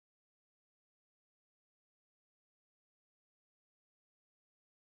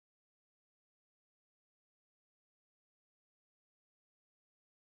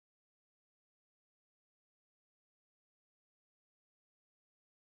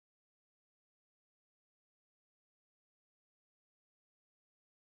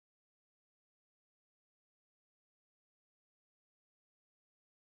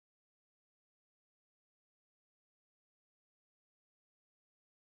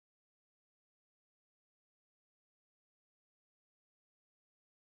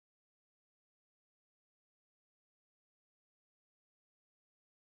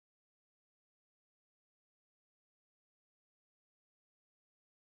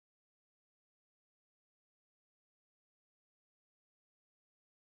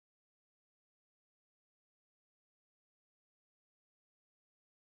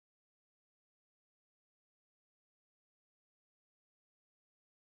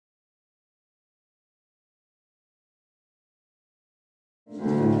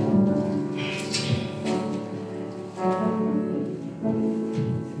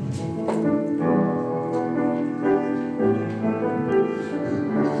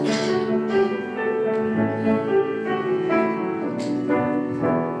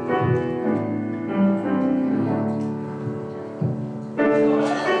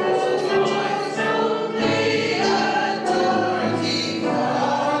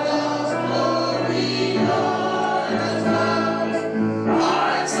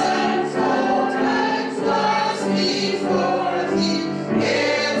Hearts and fold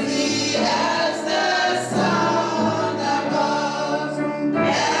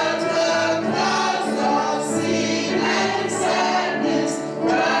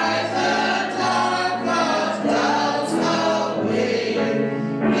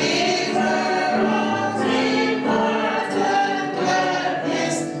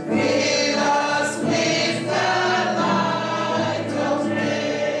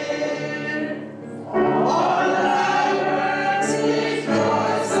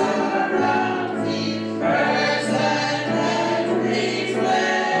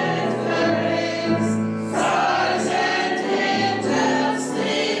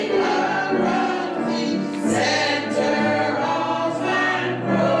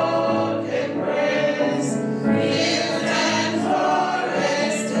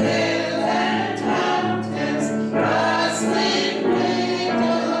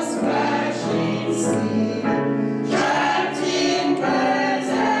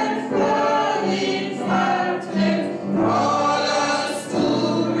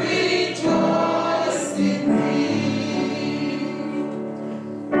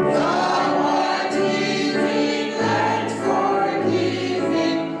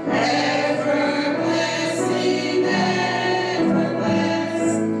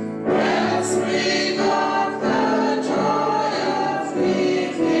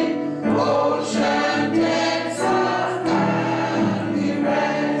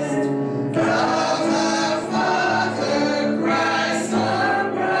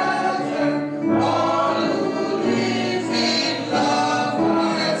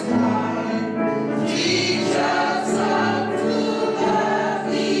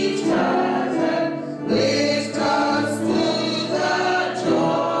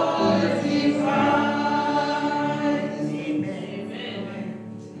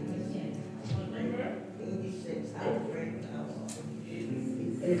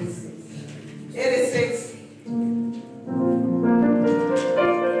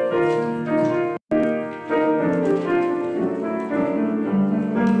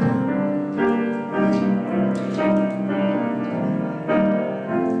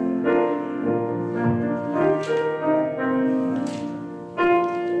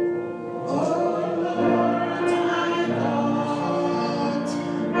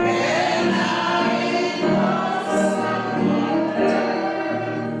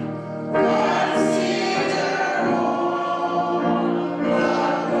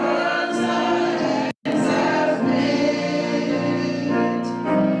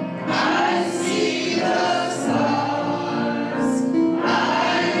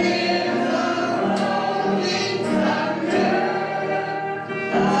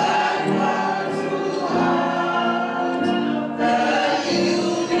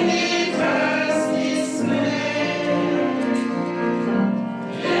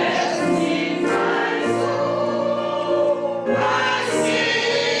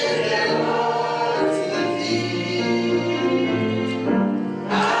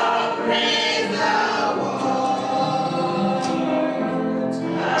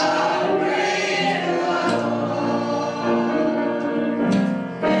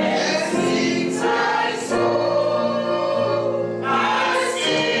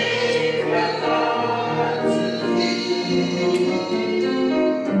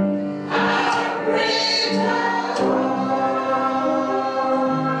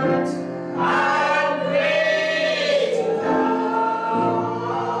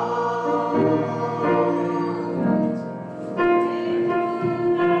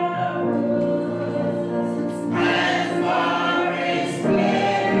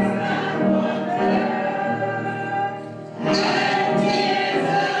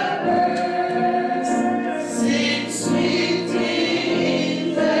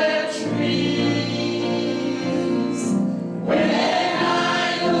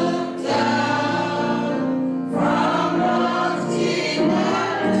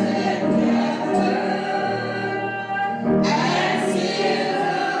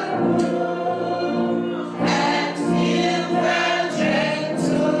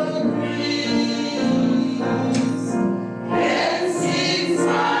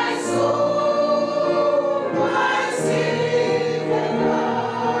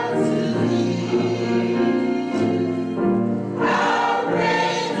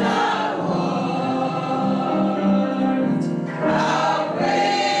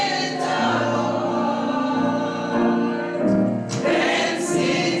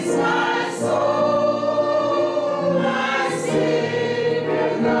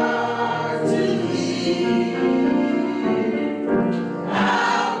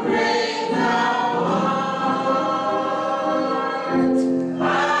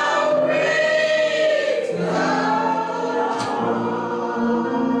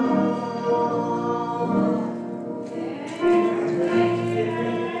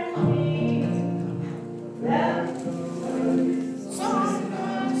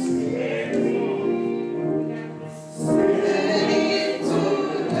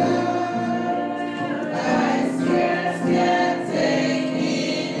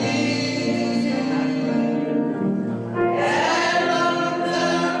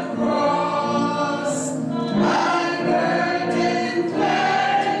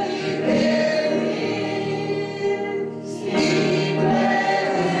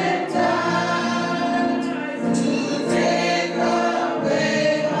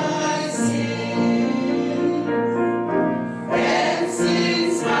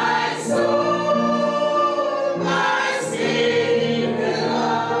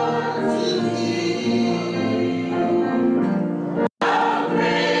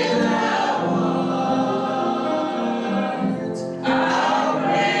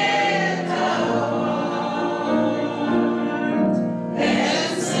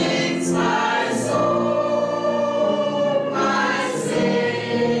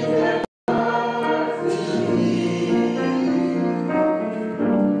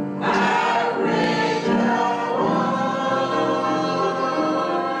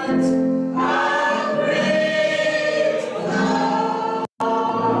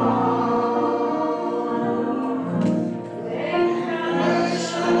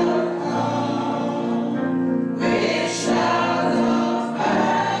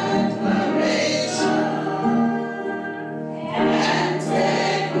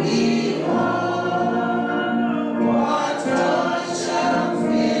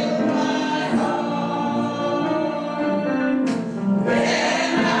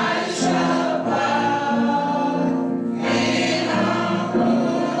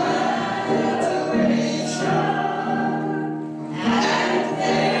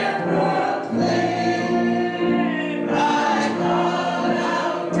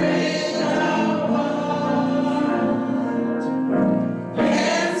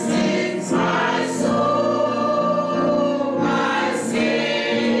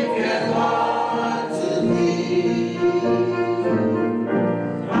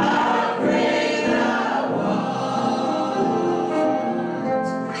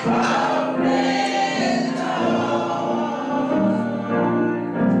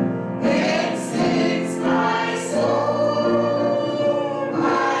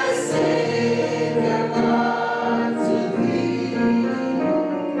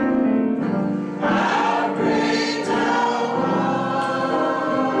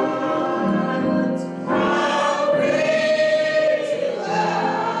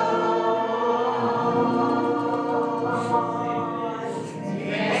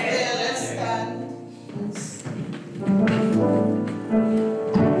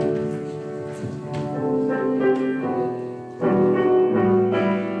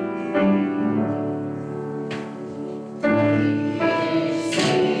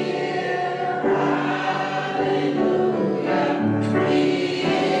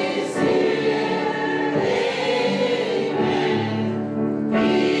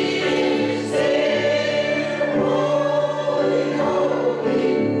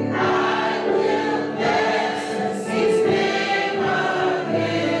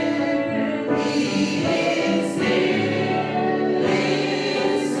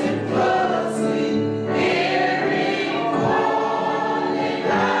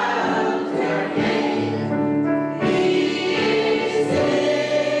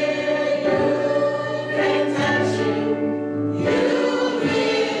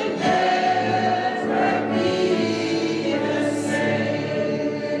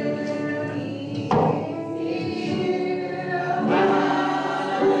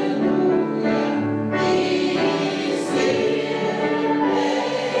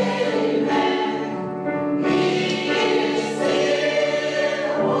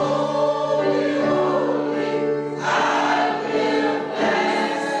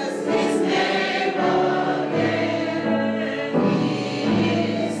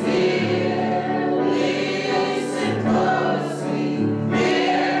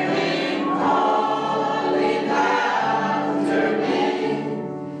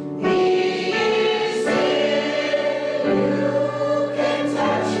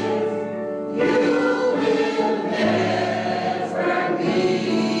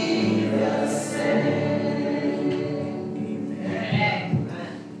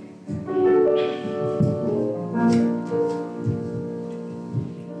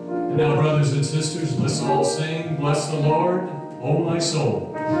all sing, bless the Lord, O my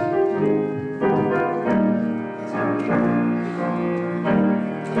soul.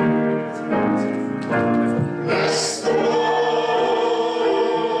 Bless the Lord,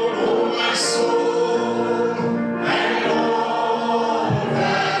 O my soul, and all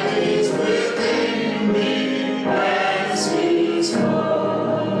that is within me, bless His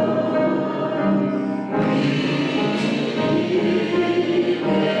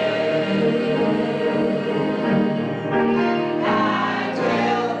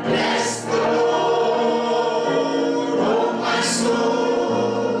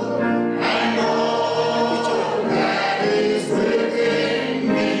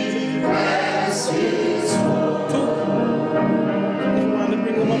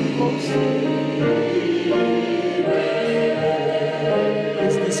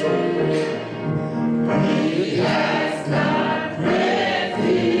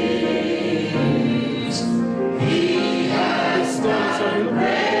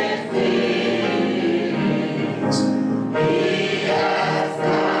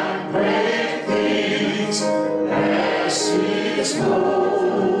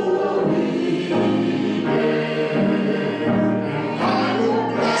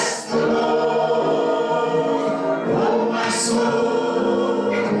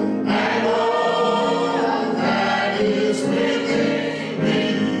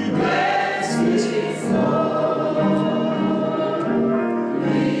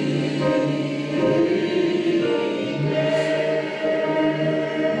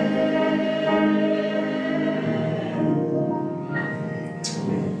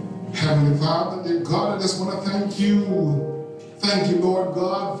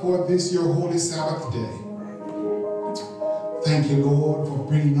this your holy Sabbath day. Thank you, Lord, for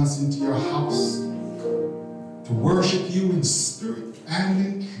bringing us into your house to worship you in spirit and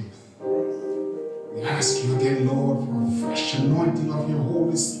in truth. We ask you again, Lord, for a fresh anointing of your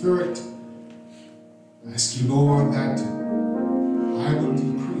Holy Spirit. I ask you, Lord, that I will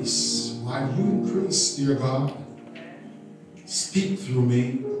decrease while you increase, dear God. Speak through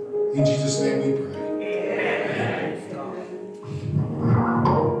me. In Jesus' name we pray.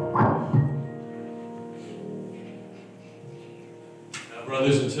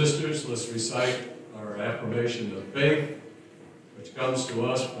 Brothers and sisters, let's recite our affirmation of faith, which comes to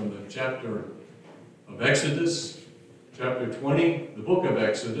us from the chapter of Exodus, chapter 20, the book of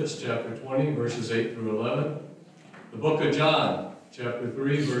Exodus, chapter 20, verses 8 through 11, the book of John, chapter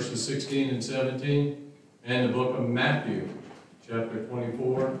 3, verses 16 and 17, and the book of Matthew, chapter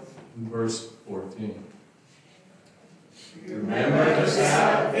 24, and verse 14. Remember the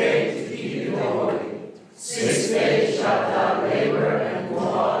Sabbath day to keep it holy. 6 days shalt thou labor and do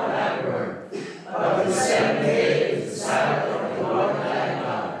all thy work, but the 7th day is the Sabbath of the Lord thy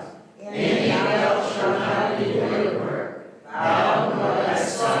God. Any else shall not be your work, thou, nor thy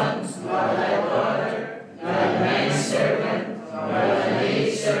sons, nor thy daughter, nor thy manservant, nor thy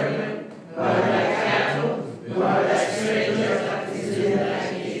maidservant, nor thy cattle, nor thy stranger that is in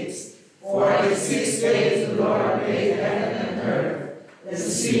thy gates. For in 6 days the Lord made heaven and earth, the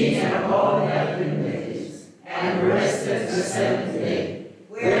sea and all that in them, and rested the 7th day.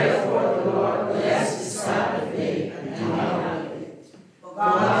 Wherefore the Lord blessed the Sabbath day and honored it. For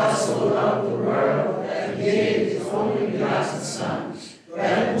God so loved the world that He gave His only begotten Son,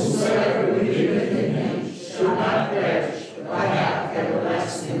 that whosoever believeth in Him should not perish, but have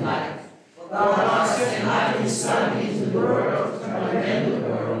everlasting life. For God sent not His Son into the world to condemn the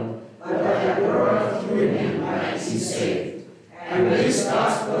world, but that the world through Him might be saved. And this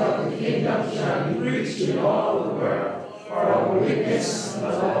gospel of the kingdom shall be preached in all the world, for a witness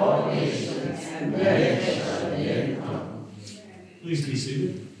of all nations, and then shall the end come. Please be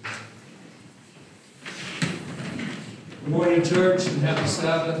seated. Good morning, church, and happy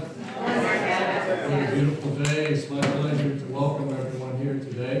Sabbath. What a beautiful day. It's my pleasure to welcome everyone here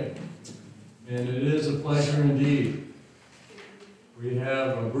today. And it is a pleasure indeed. We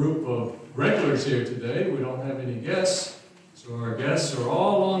have a group of regulars here today. We don't have any guests. So our guests are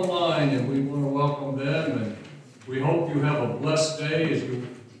all online, and we want to welcome them, and we hope you have a blessed day as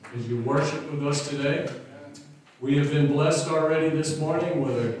you worship with us today. We have been blessed already this morning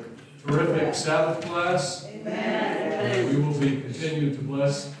with a terrific Sabbath class. Amen. And we will be continued to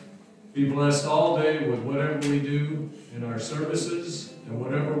be blessed all day with whatever we do in our services and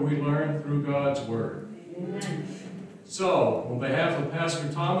whatever we learn through God's Word. Amen. So, on behalf of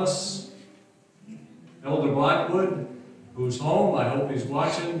Pastor Thomas, Elder Blackwood, who's home, I hope he's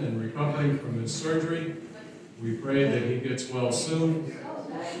watching and recovering from his surgery. We pray that he gets well soon.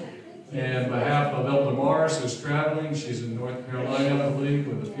 And on behalf of Elder Morris, who's traveling, she's in North Carolina, I believe,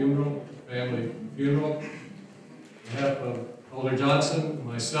 with a family funeral. On behalf of Elder Johnson,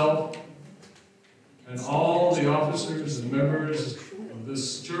 myself, and all the officers and members of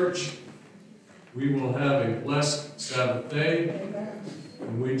this church, we will have a blessed Sabbath day.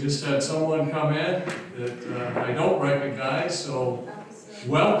 And we just had someone come in that I don't recognize, so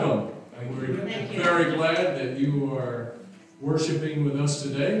welcome. And we're very glad that you are worshiping with us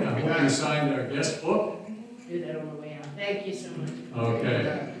today. I hope you signed our guest book. Do that on the way out. Thank you so much.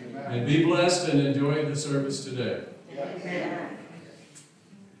 Okay. And be blessed and enjoy the service today. Amen.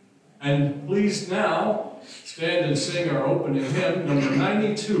 And please now stand and sing our opening hymn, number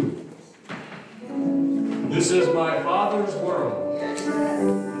 92. This is my Father's world.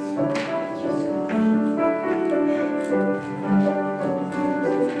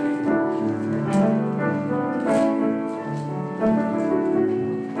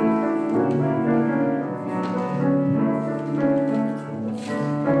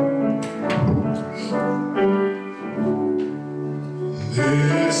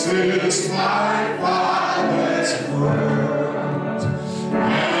 This is my Father's world,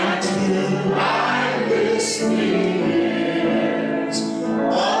 and to my listening ears,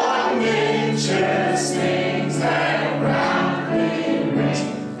 all nature sings and round me rings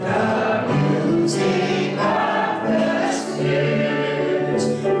the music of the spheres.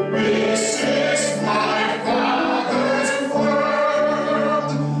 This is my Father's world,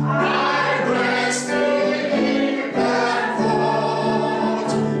 I rest in that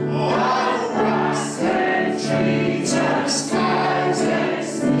vault of rocks and trees, of skies and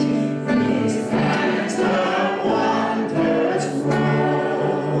seas. His hands the wonders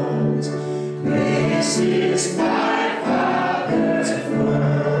wrought. This is my Father's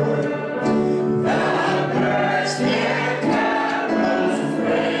world. The birds their carols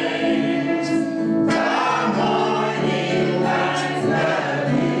raise, the morning light, the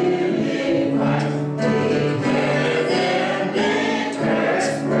lily white, declare their Maker's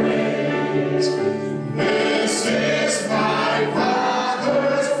praise. This is my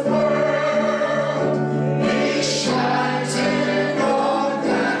Father's world. He shines in all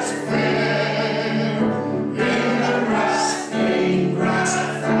that's fair. In the rustling grass, I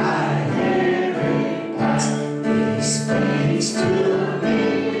hear him pass. He speaks to me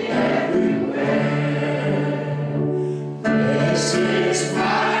everywhere. This is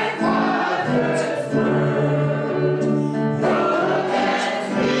my Father's world. Look at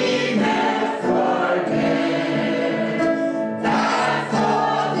me, never forget that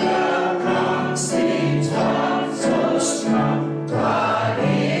though the wrong seems on so strong, God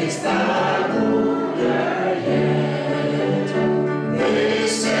is the ruler yet.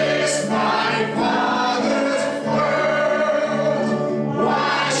 This is my Father's world.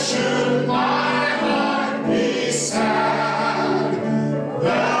 Why should my heart be sad?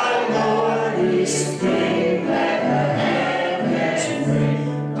 The Lord is King, let the heavens ring.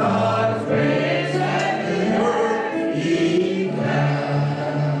 God praise and the earth be glad.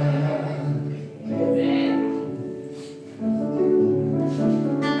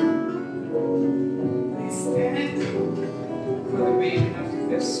 Please stand for the reading of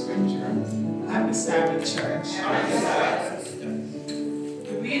this scripture at the Sabbath Church.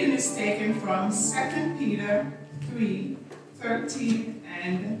 The reading is taken from 2 Peter 3:13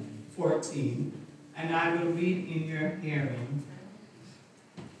 and 14, and I will read in your hearing.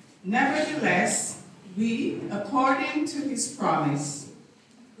 Nevertheless, we, according to his promise,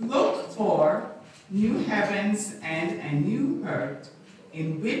 look for new heavens and a new earth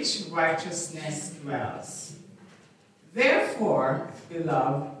in which righteousness dwells. Therefore,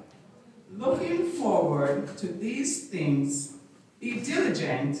 beloved, looking forward to these things, be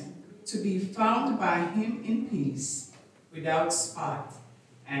diligent to be found by him in peace, without spot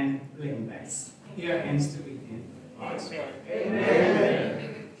and blameless. Here ends the reading. Amen.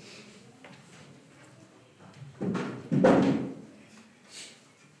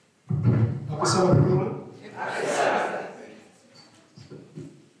 Happy Sabbath, everyone.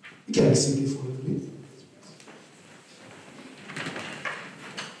 You can be seated for a little bit.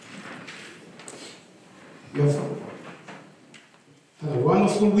 You have had a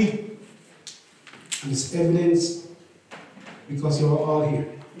wonderful week, and it's evidence because you are all here.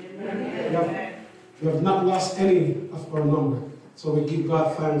 You have not lost any of our number, so we give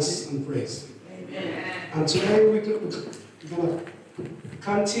God thanks and praise. And today we're going to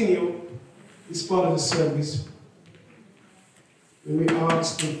continue this part of the service when we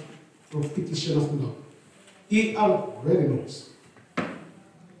ask for petition of the Lord. He already knows.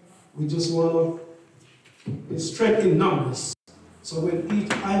 We just want to strength in numbers. So when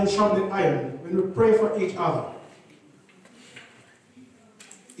each iron sharpens iron, when we pray for each other,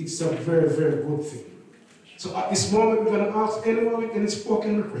 it's a very, very good thing. So at this moment, we're going to ask anyone with any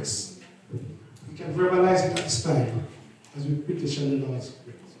spoken requests. You can verbalize it at this time as we petition the Lord's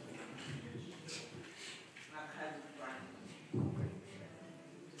Prayer.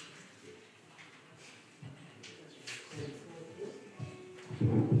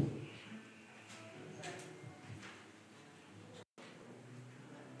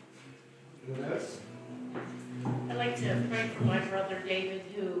 Anyone else? I'd like to pray for my brother David,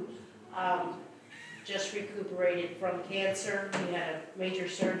 who just recuperated from cancer. He had a major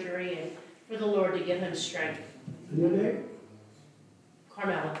surgery, and for the Lord to give him strength. And your name?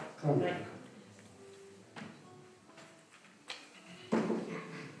 Carmela. Carmela. Right.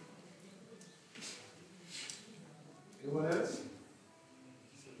 Anyone else?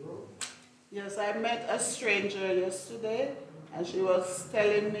 Yes, I met a stranger yesterday, and she was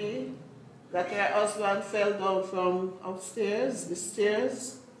telling me that her husband fell down from upstairs, the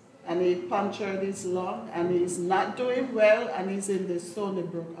stairs, and he punctured his lung, and he's not doing well, and he's in the Stony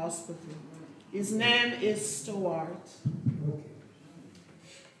Brook Hospital. His name is Stuart. Okay.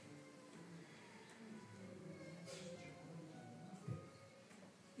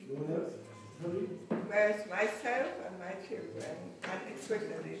 Anyone else? Hurry. Whereas myself and my children, and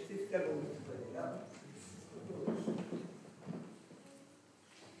especially Sister Louise.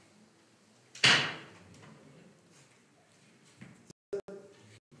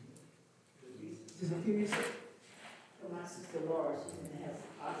 Is it TV? For my sister Laura, she's in the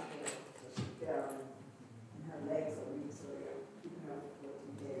hospital, so she fell and her legs are weak, so they're keeping her for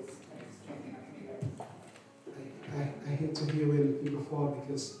 2 days. I hate to hear when people fall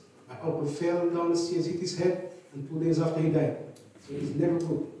because my uncle fell down the stairs, hit his head, and 2 days after he died. So it's never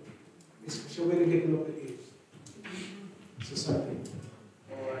good, especially when you're getting up in age. So sorry.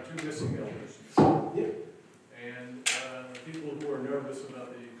 Well, our two missing elders. Yeah. And people who are nervous about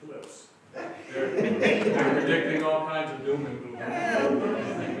the eclipse. They're predicting all kinds of doom and gloom. And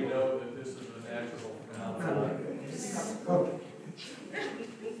we know that this is a natural phenomenon. Okay.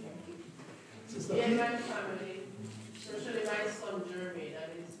 In my family, especially my son Jeremy, that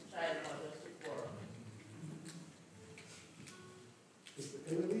is child mother support. Mr.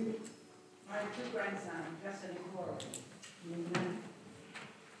 Emily? My two grandsons, Justin and Corey. Amen.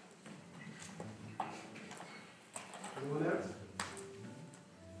 Anyone else?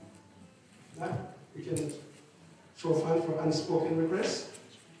 Now, we can show of hand for unspoken requests.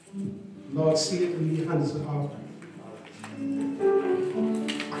 Lord, see it in the hands of our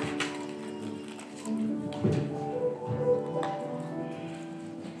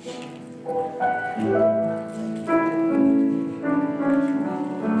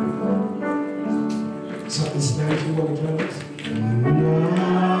so it's time to walk join us.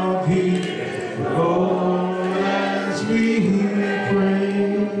 Now here, Lord, as we pray,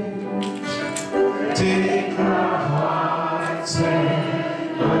 take our hearts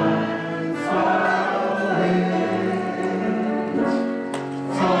and far away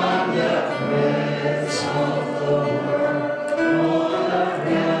from the press of the world all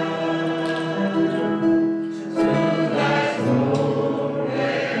around to thy throne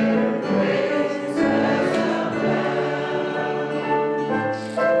where praise has abound.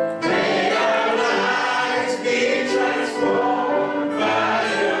 May our lives be transformed by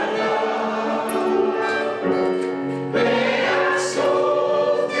your love. May our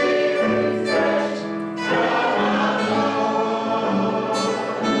souls be refreshed from our love.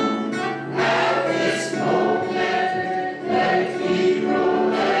 At this moment, let me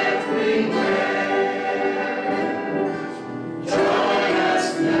rule everywhere. Join us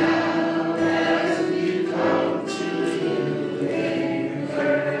now as we come to you in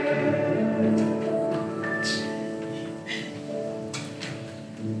prayer.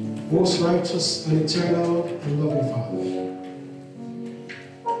 Most righteous and eternal and loving Father,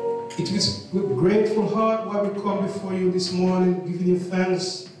 it is with grateful heart why we come before you this morning, giving you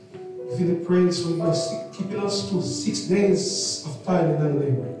thanks, giving you praise for your keeping us through 6 days of toiling and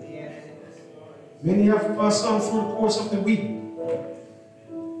labor. Many have passed on through the course of the week.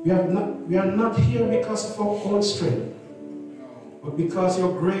 We are not here because of our own strength, but because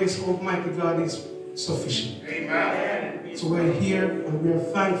your grace, Almighty God, is sufficient. Amen. So we're here and we are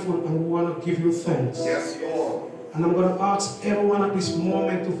thankful and we want to give you thanks. Yes, Lord. And I'm going to ask everyone at this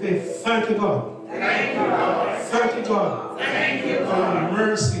moment to say, thank you, God. Thank you, Lord. Thank you, God. Thank you, For your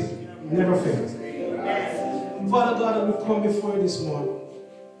mercy never fails. Father God, we come before you this morning.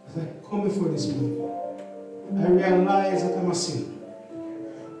 As I come before you this morning, I realize that I'm a sinner.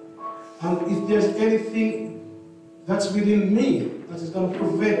 And if there's anything that's within me that is going to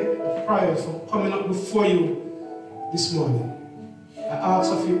prevent pride from coming up before you this morning, I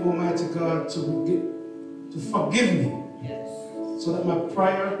ask of you, Almighty God, to forgive me so that my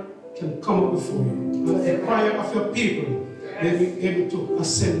prayer can come up before you. And that the prayer of your people may be able to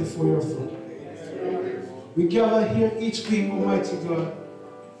ascend before your throne. We gather here each week, Almighty God,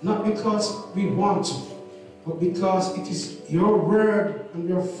 not because we want to, but because it is your word and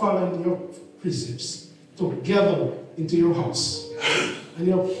we are following your precepts to gather into your house. And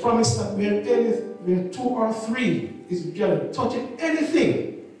your promise that where 2 or 3 is gathered, touching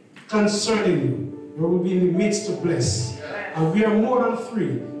anything concerning you, you will be in the midst to bless. And we are more than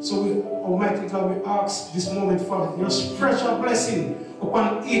 3. So, Almighty God, we ask this moment for your special blessing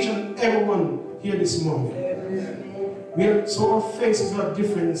upon each and everyone here this morning. So our faces are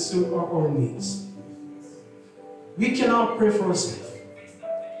different, so are our needs. We cannot pray for ourselves.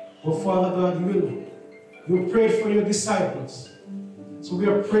 But Father God, you know. You prayed for your disciples. So we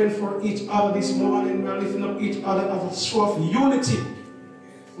are praying for each other this morning. We are lifting up each other as a show of unity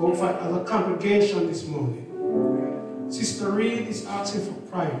over as a congregation this morning. Sister Reed is asking for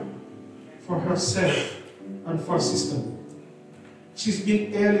prayer for herself and for Sister Reed. She's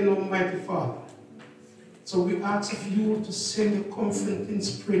been ailing, Almighty Father. So we ask of you to send the comforting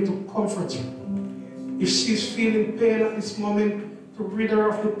spirit to comfort her. If she's feeling pain at this moment, to rid her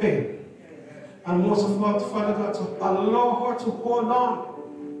of the pain. And most of all, Father God, to allow her to hold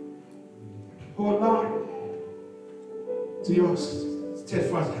on to your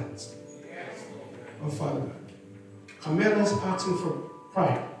steadfast hands. Oh, Father God. Camilla is asking for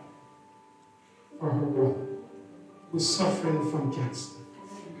prayer for her brother who's suffering from cancer.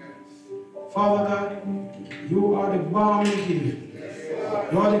 Father God, you are the balm in Gilead.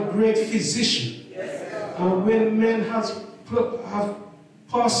 You are the great physician. And when men have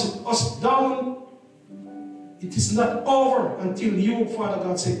passed us down, it is not over until you, Father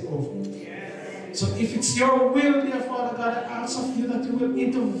God, say over. So if it's your will, dear Father God, I ask of you that you will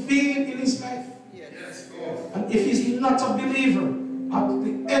intervene in his life. And if he's not a believer, at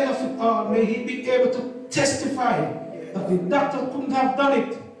the end of it all, may he be able to testify that the doctor couldn't have done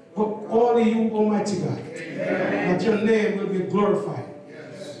it, but only you, Almighty God. That your name will be glorified.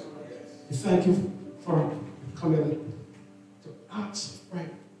 We thank you for coming to ask,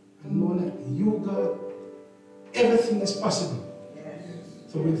 right? And know that you, God, everything is possible.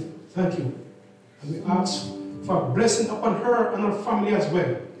 So we thank you. And we ask for a blessing upon her and her family as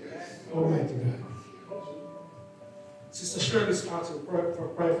well. Almighty God. Sister Shirley is asking for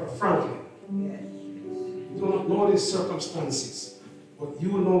prayer for Franklin. You do not know these circumstances, but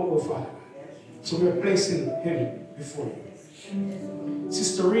you know, oh Father. So we are placing him before you.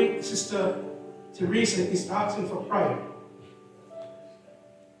 Sister Teresa is asking for prayer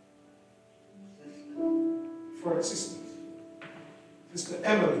for her sister. Sister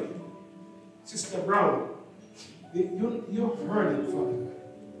Emily, Sister Brown. You heard it, Father God.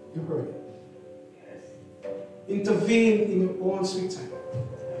 You heard it. Intervene in your own sweet time.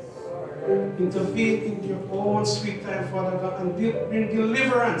 Intervene in your own sweet time, Father God, and bring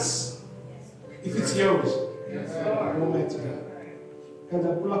deliverance if it's yours. Almighty God. And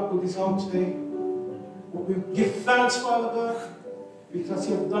the Blackwood is out today. But we give thanks, Father God, because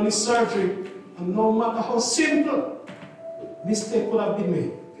you have done his surgery, and no matter how simple mistake could have been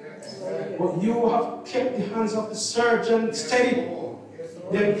made, but you have kept the hands of the surgeon steady.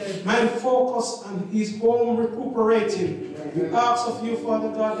 The mind focused and his home recuperating. We ask of you, Father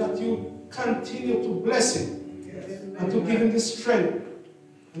God, that you continue to bless him and to give him the strength.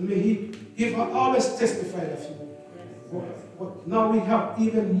 And may he always testify of you. But now we have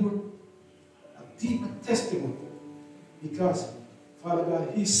even more, a deeper testimony. Because, Father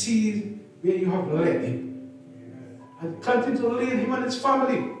God, he sees where you have led him. And continue to lead him and his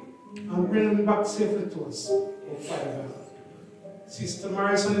family and bring him back safely to us. Oh, Father God. Sister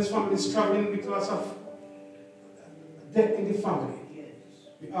Maris and his family is struggling because of death in the family.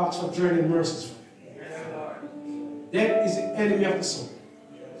 We ask for journeying mercies for them. Death is the enemy of the soul.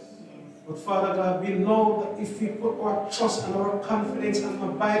 But Father God, we know that if we put our trust and our confidence and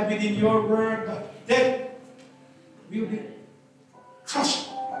abide within your word, that death will be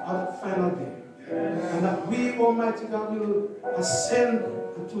crushed at the final day. And that we, Almighty God, will ascend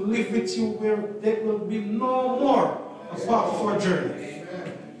and to live with you where death will be no more a part of our journey.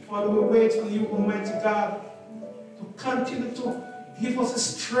 Father, we wait on you, Almighty God, to continue to give us the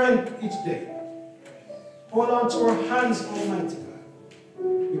strength each day. Hold on to our hands, Almighty God,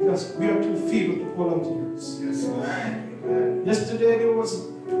 because we are too feeble to hold on to yours. Yesterday there was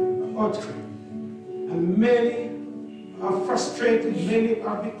an earthquake, and many are frustrated, many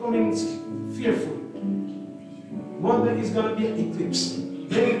are becoming fearful. Monday is going to be an eclipse.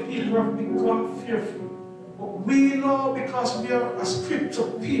 Many people have become fearful. But we know, because we are a scripture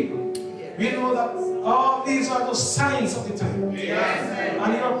people, we know that all these are the signs of the time. Yes.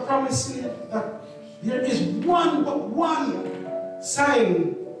 And you are promising that there is one but one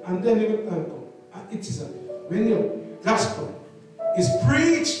sign, and then it will come. And it is when your gospel is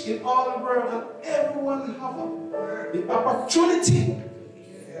preached in all the world and everyone have the opportunity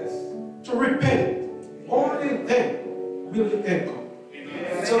to repent, only then will the end come.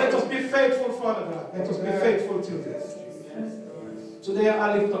 So let us be faithful, Father God. Let us be faithful to this. Today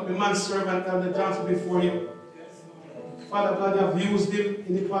I lift up the manservant Elder Johnson before you. Father God, you have used him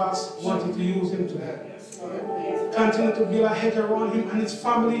in the past, wanting to use him today. Continue to build a hedge around him and his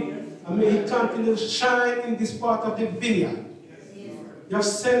family, and may he continue to shine in this part of the vineyard. You have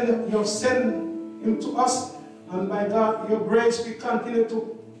sent him to us, and by God, your grace, we continue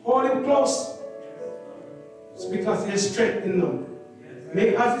to hold him close. It's because there is strength in number.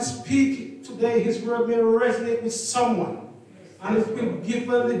 May as he speaks today, his word may resonate with someone, and it will give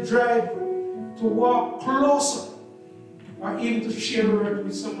them the drive to walk closer, or even to share the word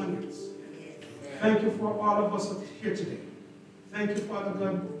with someone else. Thank you for all of us here today. Thank you, Father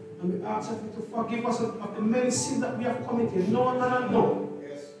God. And we ask you to forgive us of the many sins that we have committed, known and unknown.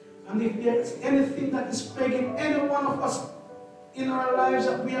 And if there is anything that is plaguing any one of us in our lives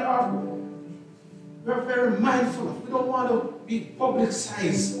that we're very mindful of, we don't want to be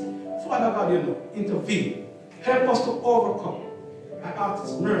publicized. Father God, intervene. Help us to overcome. I ask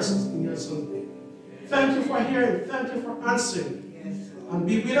His mercies in your Son's name. Thank you for hearing. Thank you for answering. And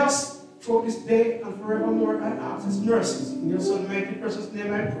be with us throughout this day and forevermore. I ask His mercies in your Son's mighty precious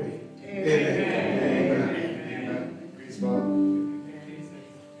name I pray. Amen. Amen. Please bow.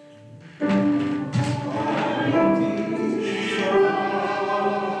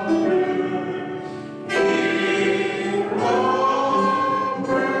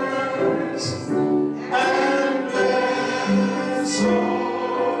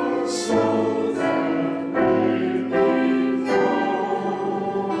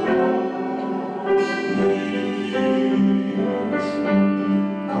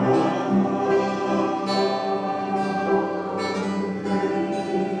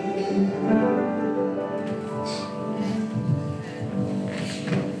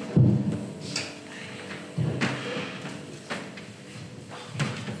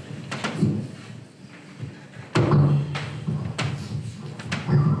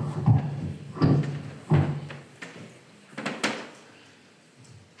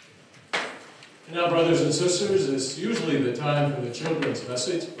 Now, brothers and sisters, it's usually the time for the children's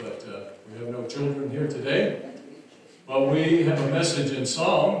message, but we have no children here today. But we have a message in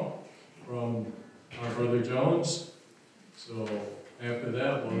song from our Brother Jones. So after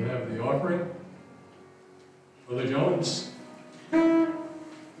that, we'll have the offering. Brother Jones.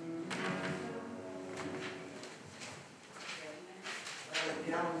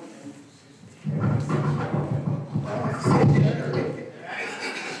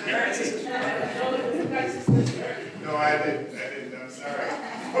 No, I didn't. I'm sorry.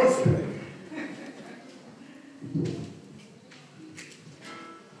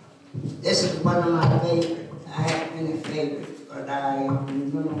 This is one of my favorites. I have many favorites, but I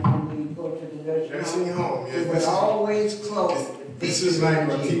remember when we go to the nursing home, Yes, it was always close. This is like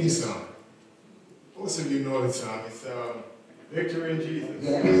a theme song. Most of you know the song. It's Victory in Jesus.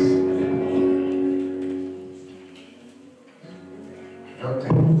 Yes.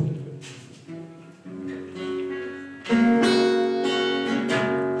 Okay.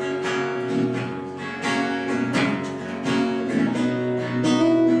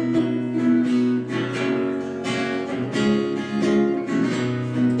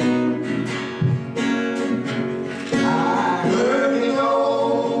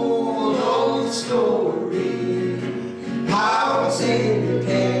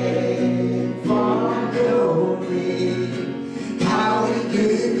 Victory!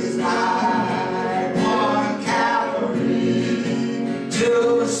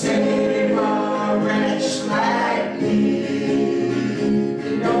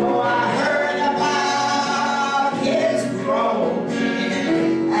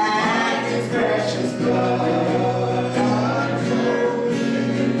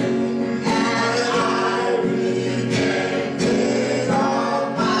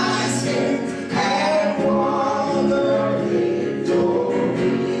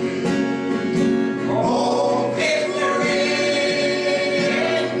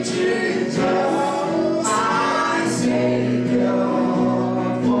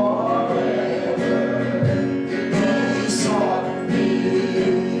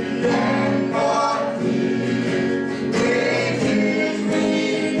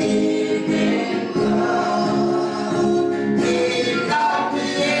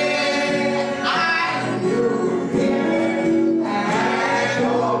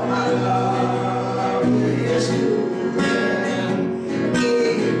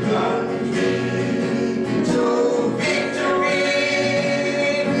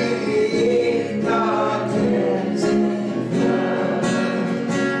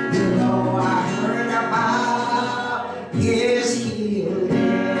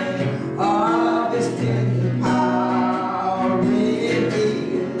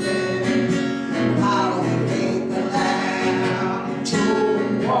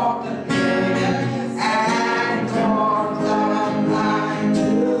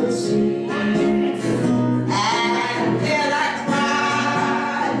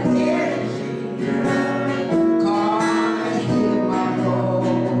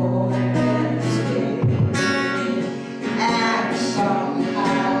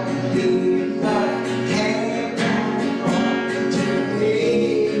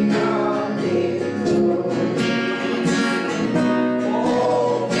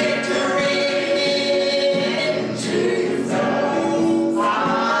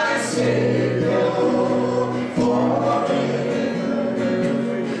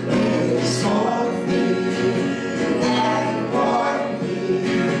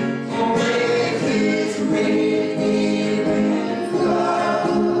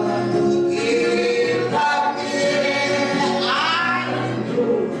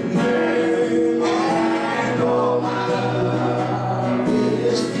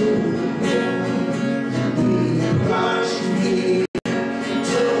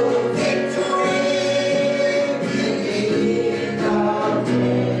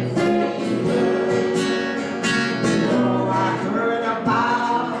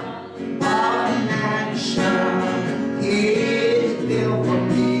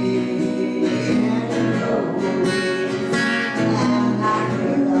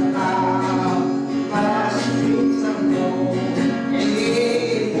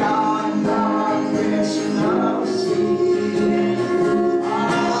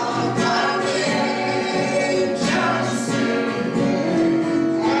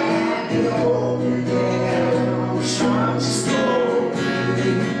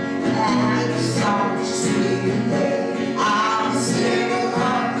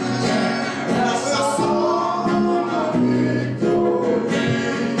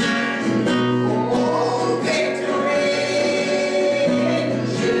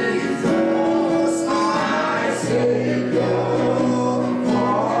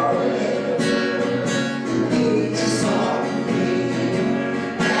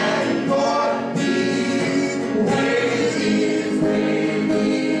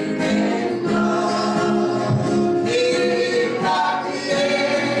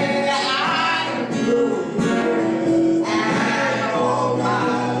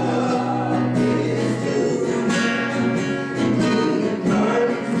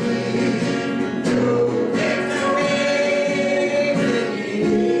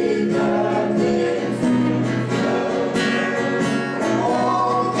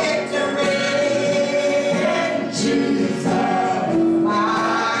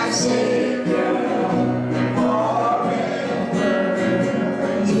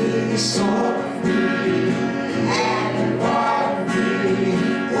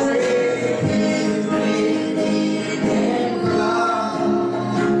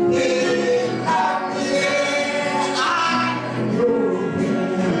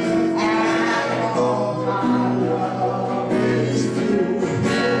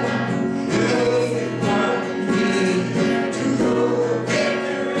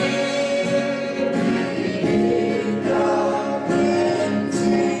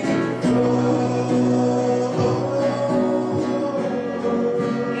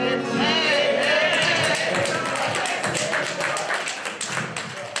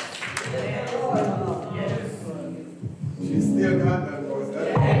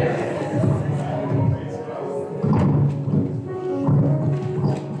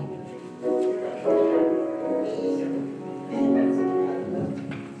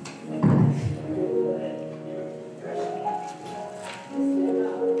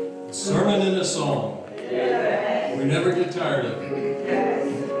 Sermon in a song. We never get tired of it.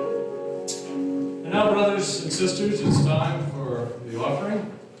 And now, brothers and sisters, it's time for the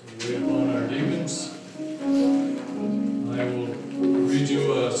offering. We wait upon our deacons. I will read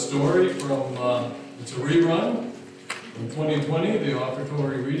you a story from, it's a rerun from 2020, the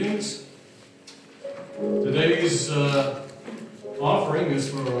offertory readings. Today's offering is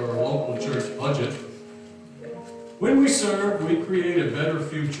for our local church budget. When we serve, we create a better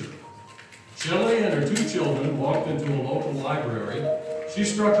future. Shelley and her 2 children walked into a local library. She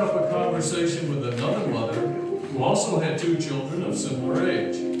struck up a conversation with another mother who also had 2 children of similar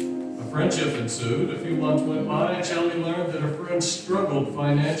age. A friendship ensued. A few months went by and Shelley learned that her friend struggled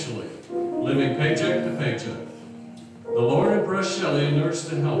financially, living paycheck to paycheck. The Lord impressed Shelley and nursed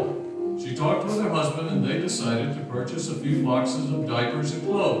to help. She talked with her husband and they decided to purchase a few boxes of diapers and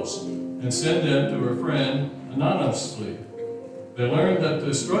clothes and send them to her friend anonymously. They learned that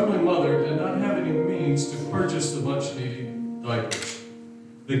the struggling mother did not have any means to purchase the much-needed diapers.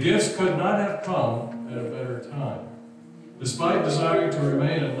 The gifts could not have come at a better time. Despite desiring to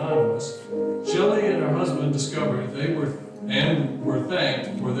remain anonymous, Shelley and her husband discovered they were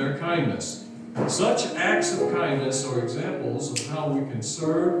thanked for their kindness. Such acts of kindness are examples of how we can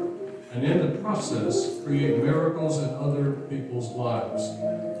serve and in the process create miracles in other people's lives.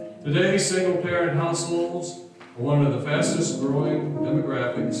 Today, single-parent households are one of the fastest growing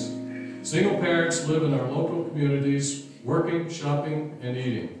demographics. Single parents live in our local communities, working, shopping, and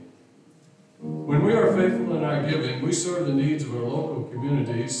eating. When we are faithful in our giving, we serve the needs of our local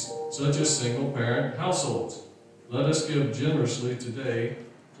communities, such as single-parent households. Let us give generously today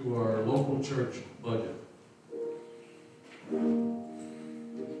to our local church budget.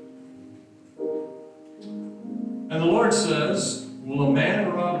 And the Lord says, will a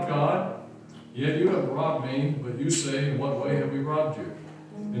man rob God? Yet you have robbed me, but you say, in what way have we robbed you?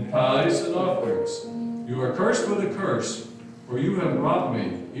 In tithes and offerings. You are cursed with a curse, for you have robbed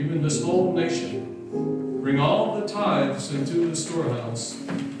me, even this whole nation. Bring all the tithes into the storehouse,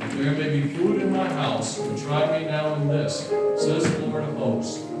 that there may be food in my house, and try me now in this, says the Lord of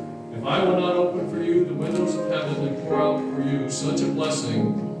hosts. If I will not open for you the windows of heaven and pour out for you such a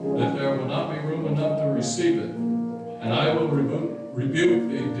blessing, that there will not be room enough to receive it, and I will rebuke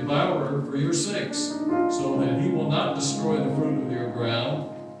the devourer for your sakes, so that he will not destroy the fruit of your ground,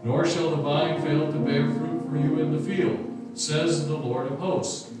 nor shall the vine fail to bear fruit for you in the field, says the Lord of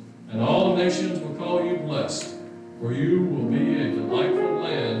hosts. And all the nations will call you blessed, for you will be a delightful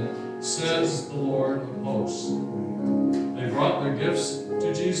land, says the Lord of hosts. They brought their gifts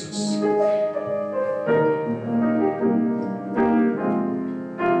to Jesus.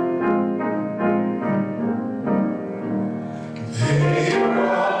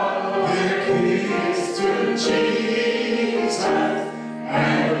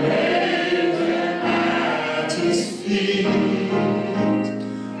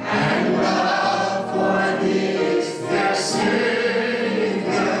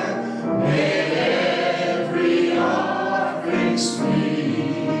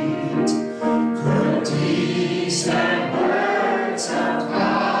 Sweet,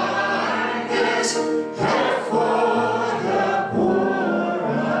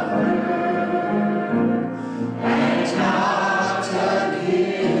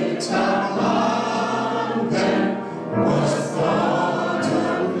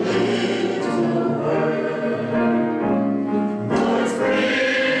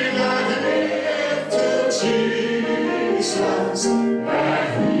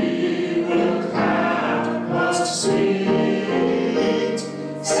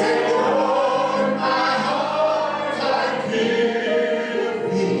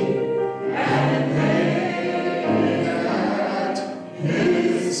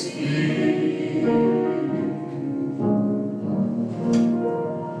 his feet.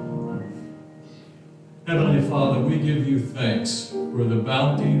 Heavenly Father, we give you thanks for the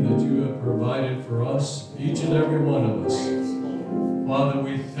bounty that you have provided for us, each and every one of us. Father,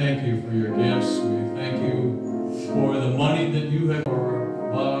 we thank you for your gifts. We thank you for the money that you have,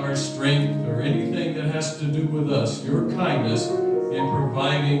 or our strength, or anything that has to do with us, your kindness in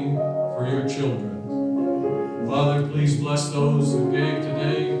providing for your children. Father, please bless those who gave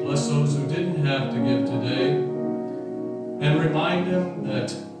today, bless those who didn't have to give today, and remind them that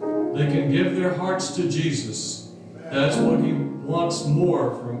they can give their hearts to Jesus. That's what he wants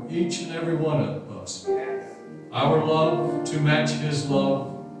more from each and every one of us. Our love to match his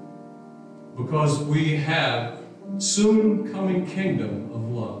love, because we have soon coming kingdom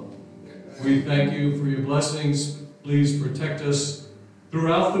of love. We thank you for your blessings. Please protect us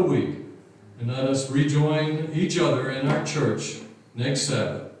throughout the week, and let us rejoin each other in our church next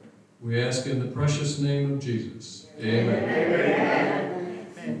Sabbath. We ask in the precious name of Jesus. Amen. Amen.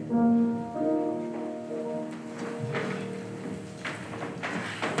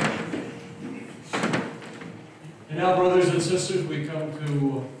 And now, brothers and sisters, we come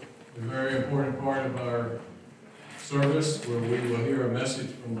to a very important part of our service where we will hear a message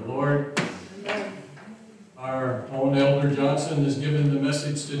from the Lord. Our own Elder Johnson is given the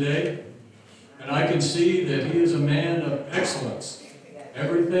message today, and I can see that he is a man of excellence.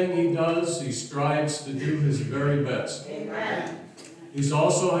 Everything he does, he strives to do his very best. Amen. He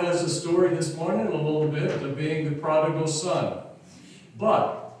also has a story this morning, a little bit, of being the prodigal son.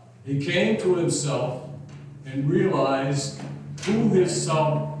 But he came to himself and realized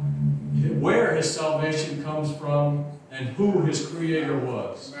where his salvation comes from and who his creator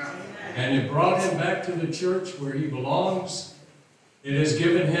was. And it brought him back to the church where he belongs. It has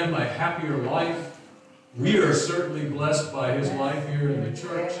given him a happier life. We are certainly blessed by his life here in the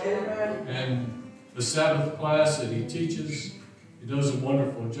church and the Sabbath class that he teaches. He does a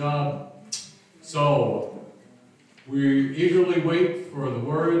wonderful job. So we eagerly wait for the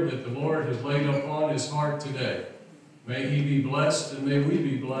word that the Lord has laid upon his heart today. May he be blessed, and may we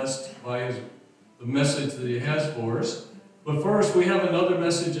be blessed by the message that he has for us. But first, we have another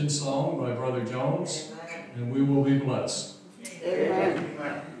message in song by Brother Jones, and we will be blessed.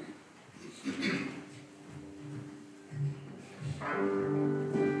 Amen.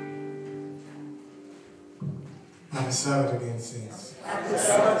 Happy Sabbath again, saints.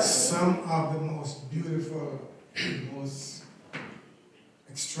 Some of the most beautiful, most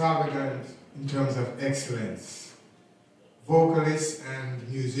extravagant in terms of excellence, vocalists and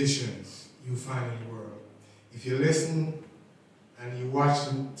musicians you find in the world. If you listen and you watch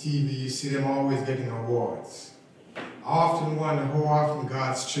the TV, you see them always getting awards. I often wonder how often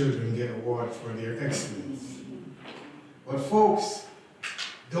God's children get awards for their excellence. But folks,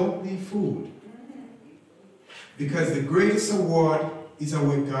 don't be fooled. Because the greatest award is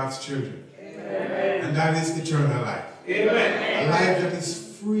with God's children. Amen. And that is eternal life. Amen. A life that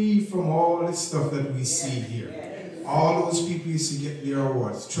is free from all the stuff that we see here. All those people you see get their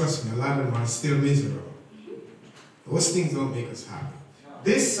awards. Trust me, a lot of them are still miserable. Those things don't make us happy.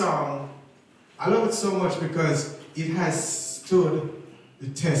 This song, I love it so much because it has stood the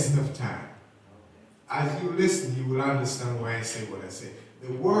test of time. As you listen, you will understand why I say what I say.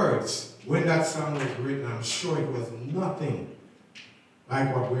 The words, when that song was written, I'm sure it was nothing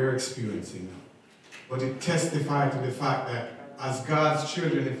like what we're experiencing now. But it testified to the fact that as God's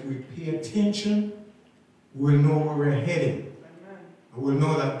children, if we pay attention, we'll know where we're heading. And we'll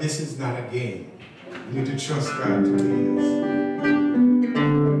know that this is not a game. We need to trust God to lead us.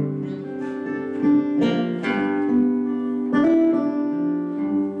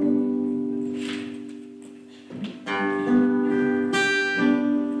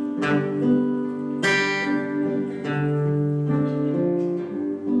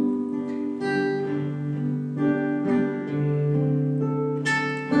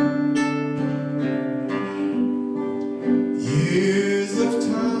 Years of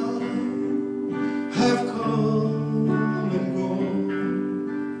time have come and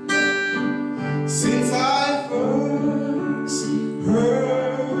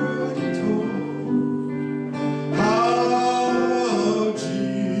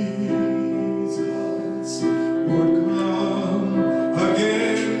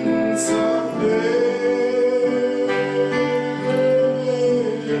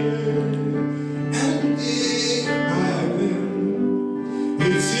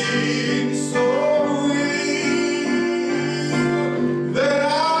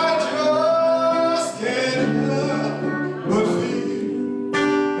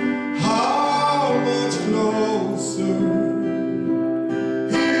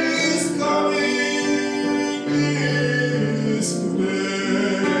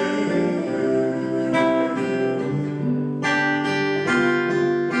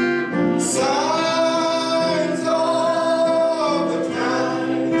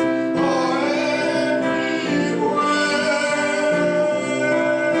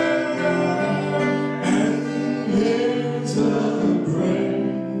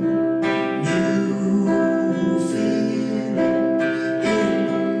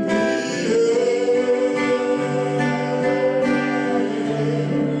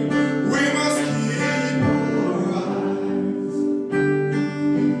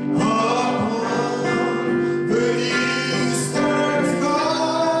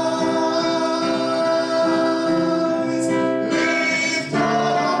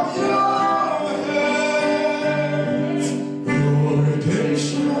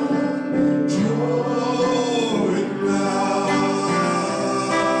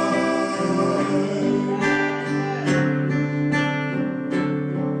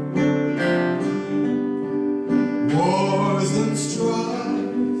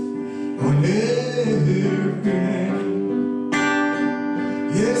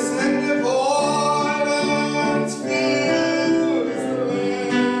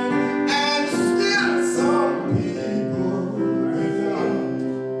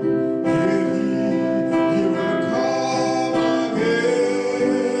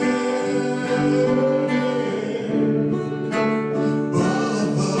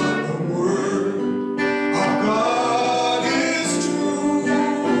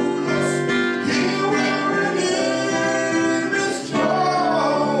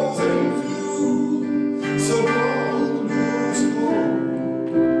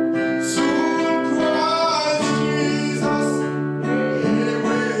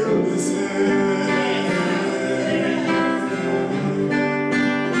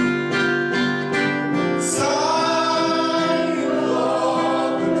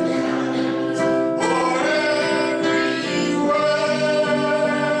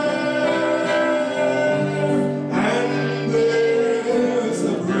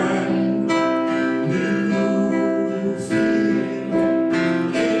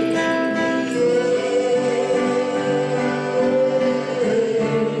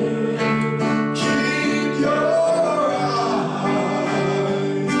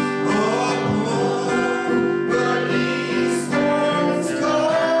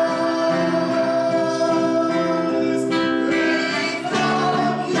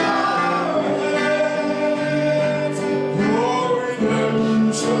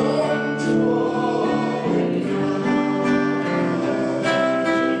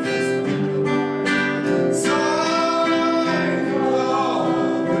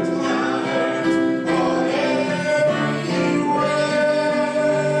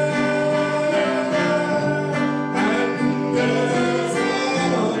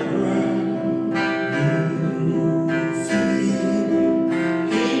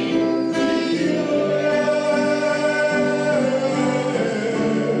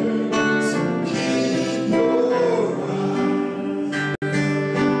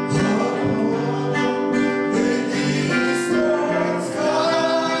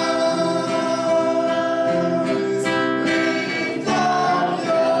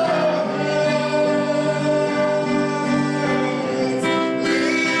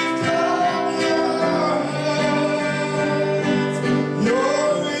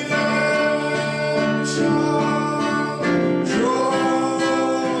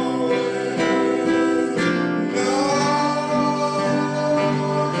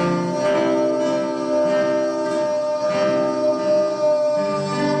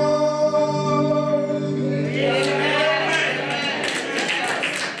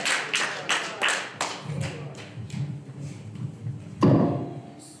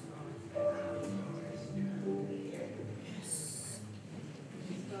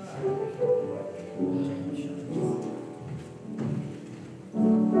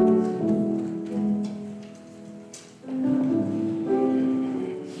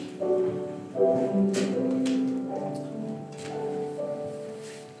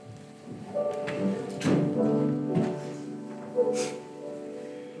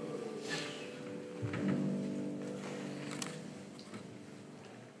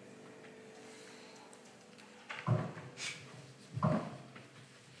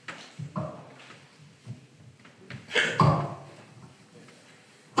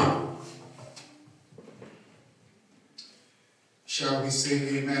Shall we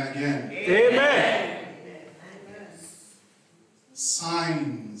say amen again? Amen.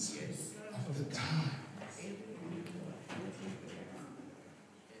 Signs of the times.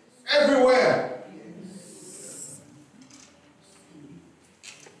 Everywhere.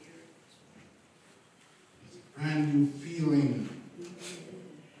 Brand new feeling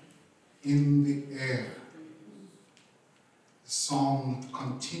in the air. The song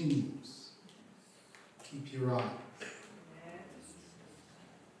continues. Keep your eyes.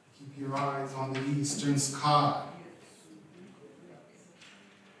 Keep your eyes on the eastern sky.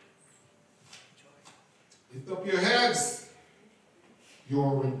 Lift up your heads.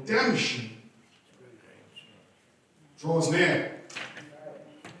 Your redemption draws near.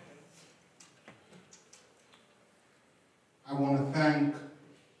 I want to thank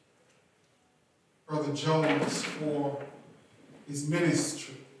Brother Jones for his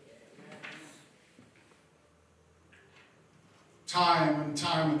ministry. Time and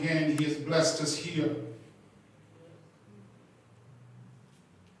time again, he has blessed us here.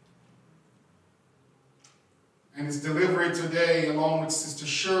 And his delivery today, along with Sister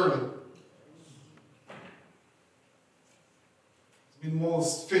Shirley, has been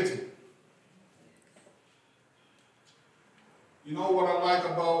most fitting. You know what I like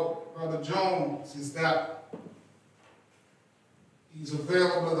about Brother Jones is that He's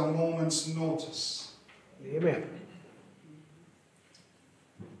available at a moment's notice. Amen.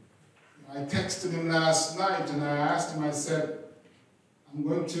 I texted him last night and I asked him, I said, I'm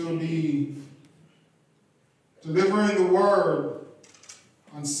going to be delivering the word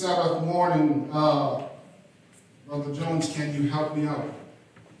on Sabbath morning. Brother Jones, can you help me out?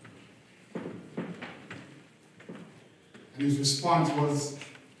 And his response was,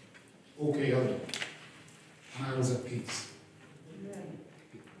 okay, Elder. And I was at peace.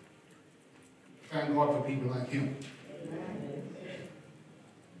 Thank God for people like him.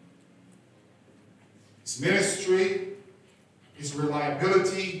 His ministry, his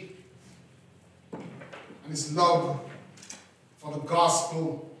reliability, and his love for the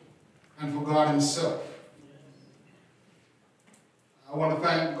gospel and for God himself. I want to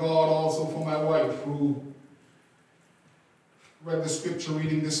thank God also for my wife who read the scripture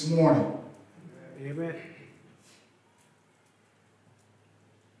reading this morning. Amen.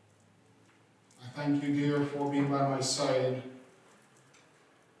 I thank you, dear, for being by my side,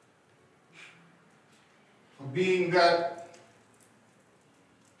 for being that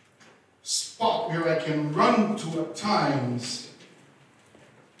spot where I can run to at times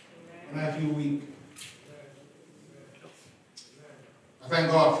when I feel weak. I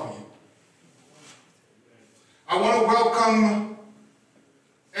thank God for you. I want to welcome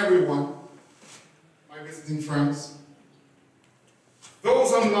everyone, my visiting friends.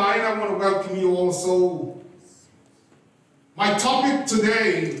 Those online, I want to welcome you also. My topic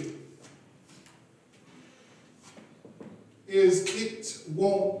today is it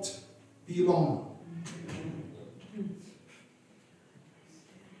won't be long.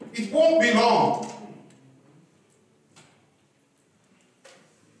 It won't be long.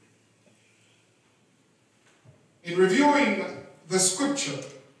 In reviewing the scripture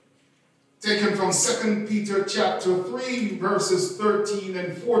taken from 2 Peter chapter 3, verses 13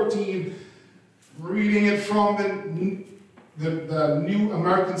 and 14, reading it from the New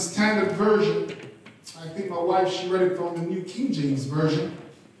American Standard Version. I think my wife, she read it from the New King James Version.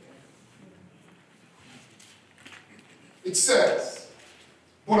 It says,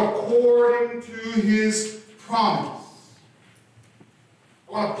 but according to his promise.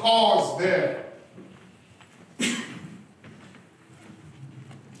 I want to pause there.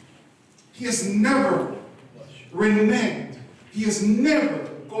 He has never reneged. He has never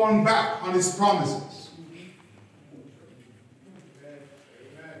gone back on his promises.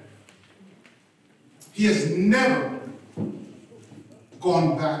 He has never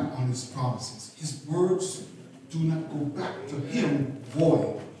gone back on his promises. His words do not go back to him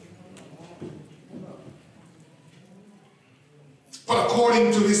void. But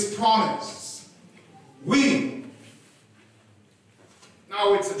according to his promise,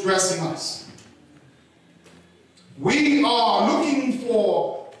 now it's addressing us. We are looking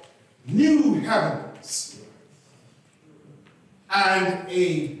for new heavens and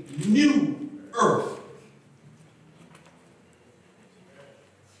a new earth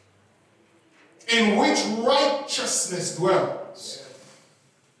in which righteousness dwells.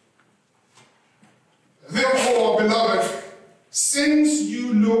 Therefore, beloved, since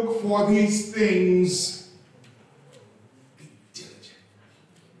you look for these things,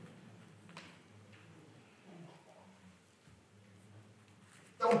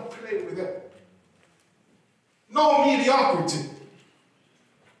 don't play with it. No mediocrity.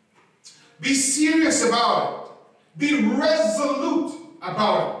 Be serious about it. Be resolute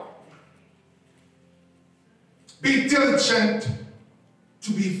about it. Be diligent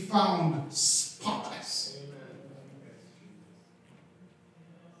to be found spotless.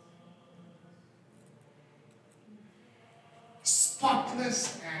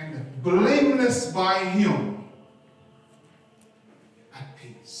 Spotless and blameless by him.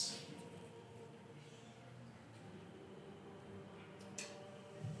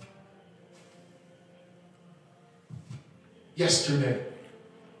 Yesterday,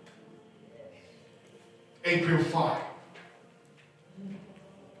 April 5,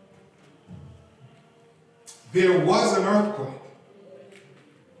 there was an earthquake.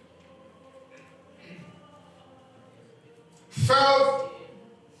 Felt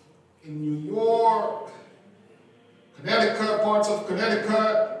in New York, Connecticut, parts of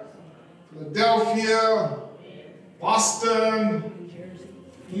Connecticut, Philadelphia, Boston,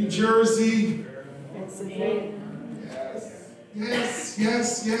 New Jersey, Pennsylvania. Yes. I'm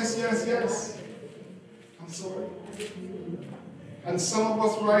sorry. And some of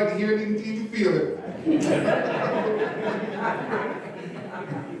us right here didn't even feel it.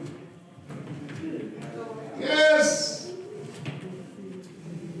 Yes.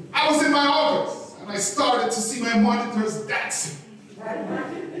 I was in my office and I started to see my monitors dancing.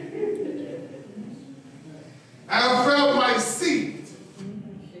 I felt my seat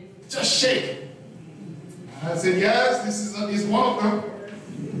just shaking. I said, yes, this is one of them.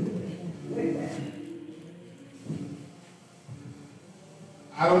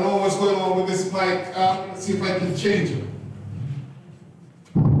 I don't know what's going on with this mic. Let's see if I can change it.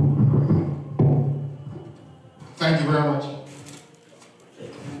 Thank you very much.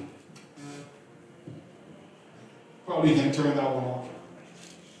 Probably can turn that one off.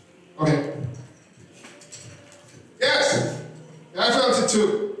 Okay. Yes, I felt it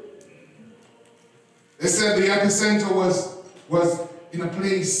too. They said the epicenter was in a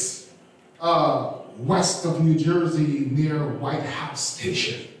place west of New Jersey near White House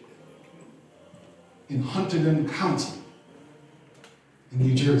Station in Hunterdon County in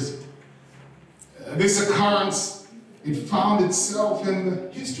New Jersey. This occurrence, it found itself in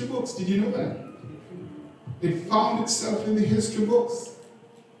the history books. Did you know that? It found itself in the history books.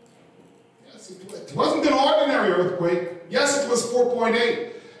 Yes, it wasn't an ordinary earthquake. Yes, it was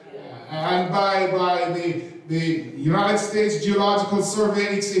 4.8. And by the United States Geological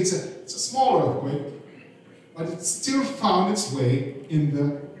Survey, it's a small earthquake, but it still found its way in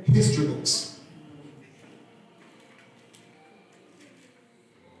the history books.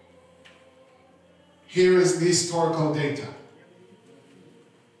 Here is the historical data.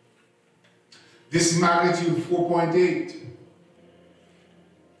 This magnitude 4.8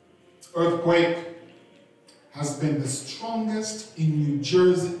 earthquake has been the strongest in New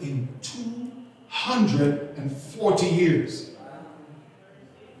Jersey in 240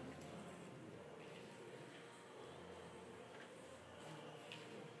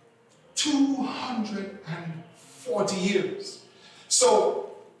 years. So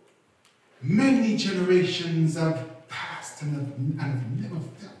many generations have passed and have never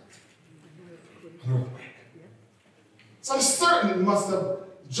felt an earthquake. So I'm certain it must have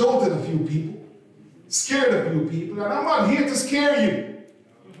jolted a few people, scared a few people, and I'm not here to scare you.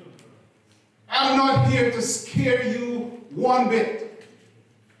 I'm not here to scare you one bit.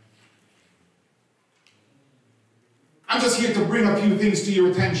 I'm just here to bring a few things to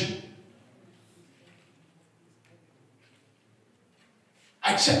your attention.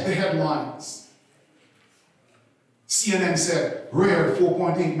 I checked the headlines. CNN said, rare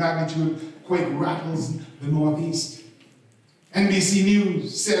 4.8 magnitude quake rattles the Northeast. NBC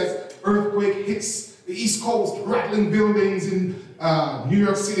News says, earthquake hits the East Coast, rattling buildings in New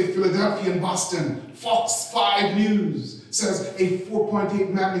York City, Philadelphia, and Boston. Fox 5 News says a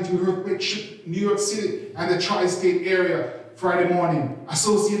 4.8 magnitude earthquake shook New York City and the tri-state area Friday morning.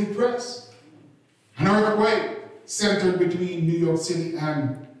 Associated Press, an earthquake centered between New York City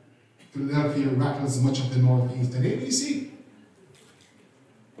and Philadelphia rattles much of the Northeast. And ABC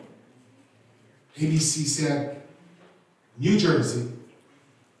said, New Jersey,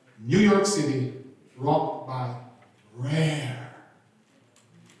 New York City, rocked by rare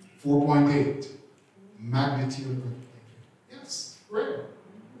 4.8 magnitude earthquake. Yes, rare.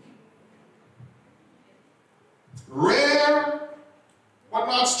 Rare, but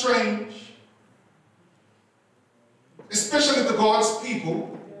not strange. Especially to God's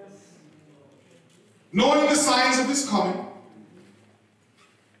people, knowing the signs of His coming,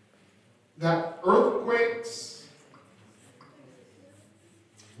 that earthquakes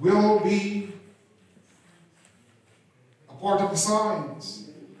will be a part of the signs.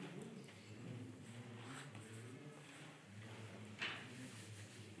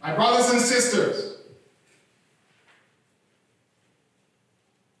 My brothers and sisters,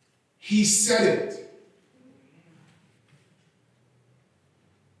 He said it.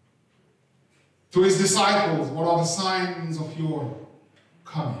 To His disciples, what are the signs of your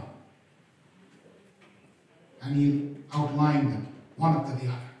coming? And He outlined them, one after the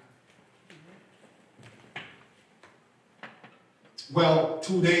other. Well,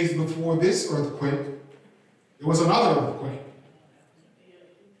 2 days before this earthquake, there was another earthquake.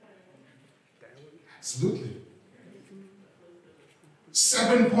 Absolutely.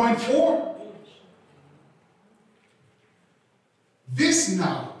 7.4. This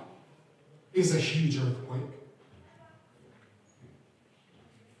now is a huge earthquake.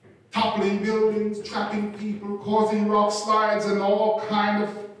 Toppling buildings, trapping people, causing rock slides, and all kind of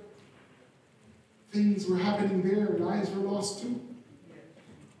things were happening there. Lives were lost too.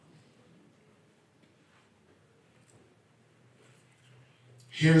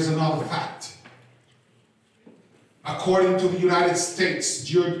 Here's another fact. According to the United States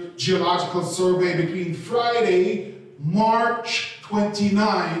Geological Survey, between Friday, March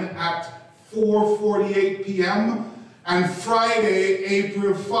 29 at 4:48 p.m. and Friday,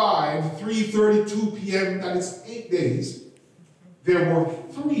 April 5, 3:32 p.m., that is 8 days, there were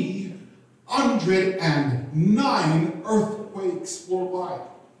 309 earthquakes worldwide.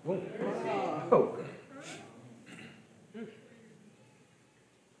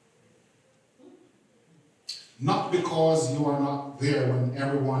 Not because you are not there when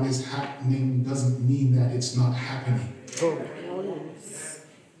everyone is happening doesn't mean that it's not happening.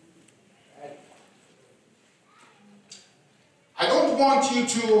 I don't want you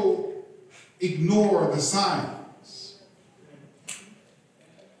to ignore the signs.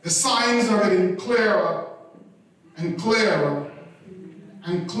 The signs are getting clearer and clearer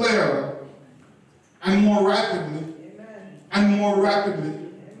and clearer and more rapidly and more rapidly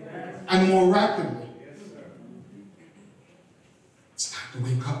and more rapidly. It's time to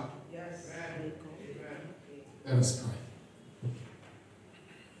wake up. Let us pray.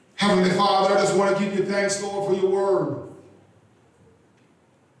 Heavenly Father, I just want to give you thanks, Lord, for your word.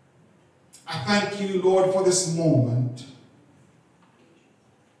 I thank you, Lord, for this moment.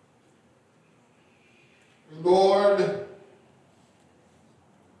 Lord,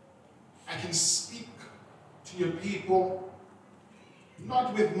 I can speak to your people,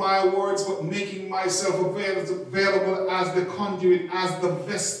 not with my words, but making myself available as the conduit, as the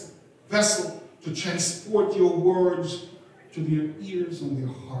vessel to transport your words to their ears and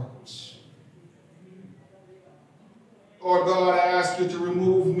their hearts. Lord God, I ask you to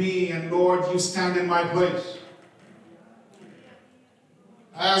remove me, and Lord, you stand in my place.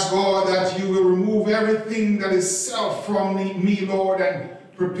 I ask, God, that you will remove everything that is self from me, Lord, and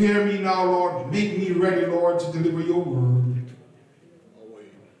prepare me now, Lord. Make me ready, Lord, to deliver your word.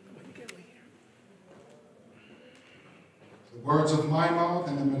 The words of my mouth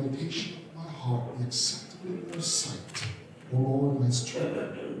and the meditation of my heart be acceptable in your sight, O Lord, my strength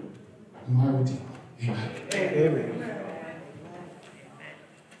and my redeemer. Amen. Amen.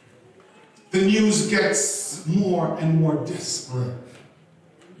 The news gets more and more desperate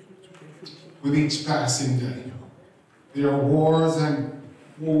with each passing day. There are wars and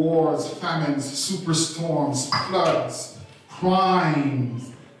more wars, famines, superstorms, floods,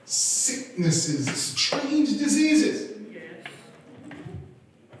 crimes, sicknesses, strange diseases,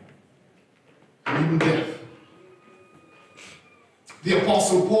 and even death. The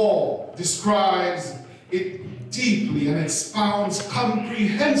Apostle Paul describes it deeply and expounds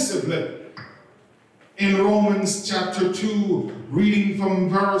comprehensively in Romans chapter 2, reading from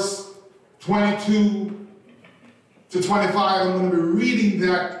verse 22 to 25. I'm going to be reading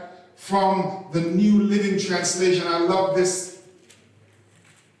that from the New Living Translation. I love this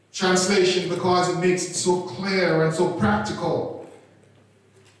translation because it makes it so clear and so practical.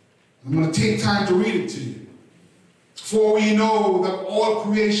 I'm going to take time to read it to you. For we know that all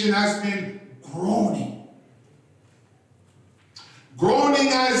creation has been groaning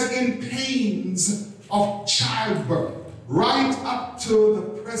as in pains of childbirth, right up to the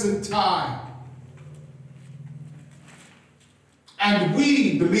present time. And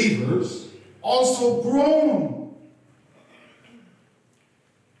we, believers, also groan,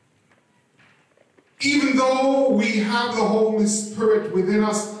 even though we have the Holy Spirit within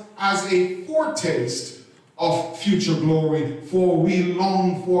us as a foretaste of future glory, for we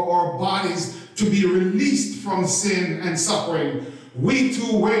long for our bodies to be released from sin and suffering. We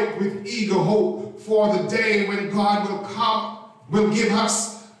too wait with eager hope for the day when God will give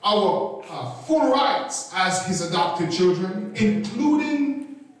us our full rights as his adopted children,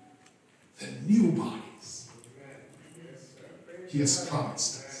 including the new bodies he has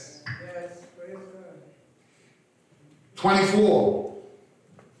promised us. 24.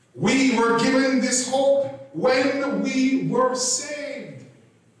 We were given this hope when we were saved.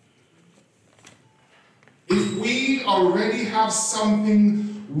 If we already have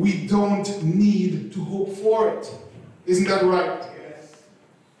something, we don't need to hope for it. Isn't that right? Yes.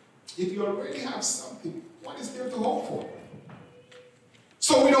 If you already have something, what is there to hope for?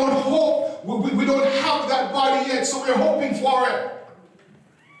 So we don't hope, we don't have that body yet, so we're hoping for it.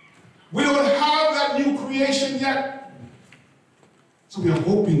 We don't have that new creation yet, so we're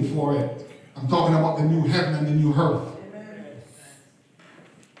hoping for it. I'm talking about the new heaven and the new earth. Amen.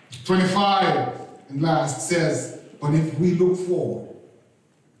 25 and last says, but if we look forward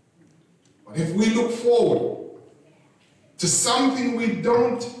to something we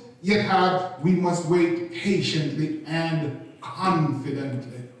don't yet have, we must wait patiently and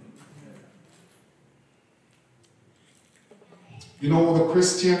confidently. You know, the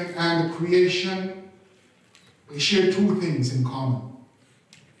Christian and the creation, they share two things in common.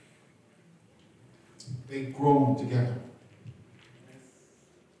 They grow together.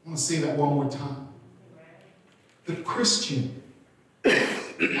 I want to say that one more time. The Christian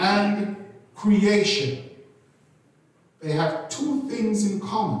and creation, they have two things in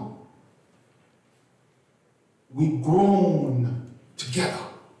common. We groan together.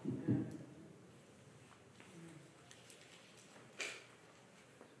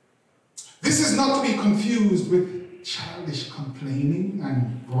 This is not to be confused with childish complaining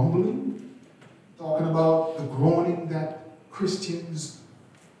and grumbling. Talking about the groaning that Christians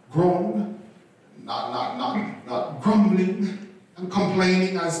groan, not grumbling and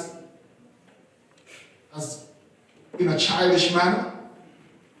complaining as in a childish manner.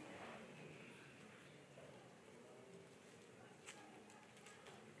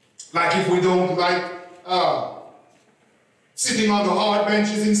 Like if we don't like sitting on the hard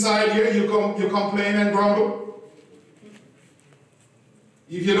benches inside here, you complain and grumble.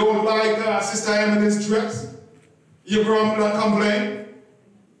 If you don't like Sister Emily's dress, you grumble and complain.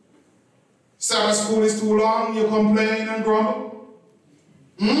 Sabbath school is too long, you complain and grumble.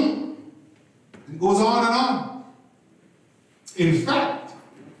 It goes on and on. In fact,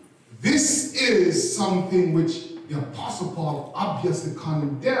 this is something which the Apostle Paul obviously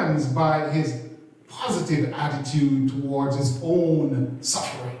condemns by his positive attitude towards his own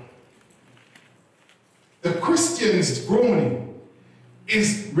suffering. The Christian's groaning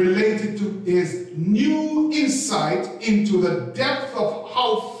is related to his new insight into the depth of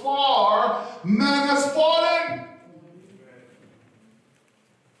how far man has fallen.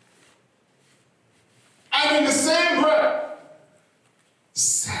 And in the same breath,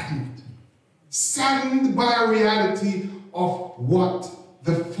 saddened by a reality of what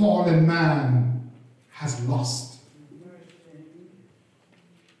the fallen man has lost.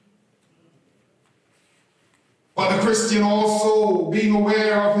 But the Christian also, being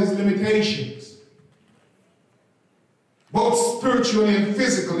aware of his limitations, both spiritually and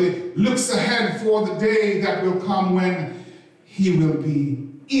physically, looks ahead for the day that will come when he will be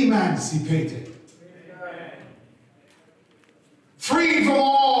emancipated. Free from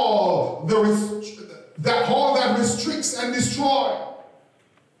all that restricts and destroys.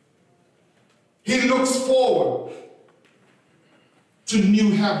 He looks forward to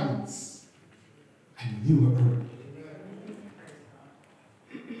new heavens and new earth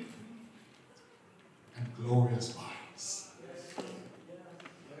and glorious bodies.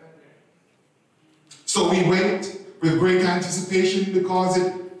 So we wait with great anticipation because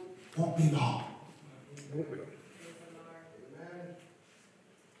it won't be long.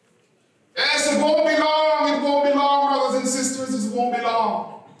 Yes, it won't be long, brothers and sisters, it won't be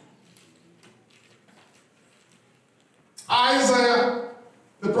long. Isaiah,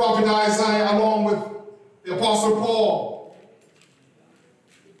 the prophet Isaiah, along with the Apostle Paul,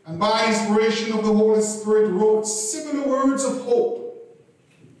 and by inspiration of the Holy Spirit, wrote similar words of hope.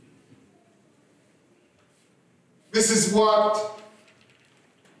 This is what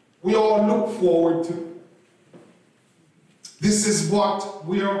we all look forward to. This is what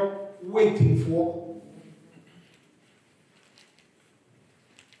we are waiting for.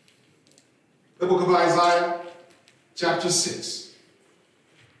 The book of Isaiah, chapter 6,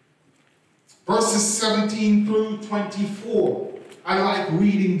 verses 17 through 24. I like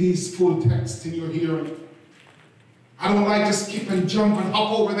reading these full texts in your hearing. I don't like to skip and jump and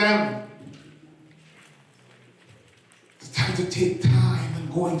hop over them. It's time to take time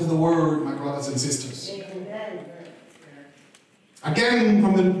and go into the Word, my brothers and sisters. Amen. Again,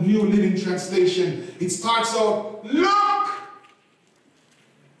 from the New Living Translation, it starts out, look!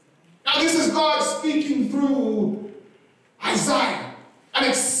 Now this is God speaking through Isaiah, an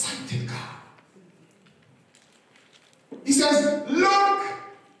excited God. He says, look!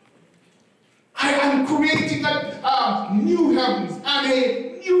 I am creating a new heavens and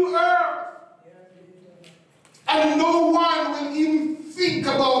a new earth. And no one will even think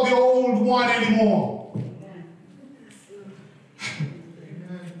about the old one anymore.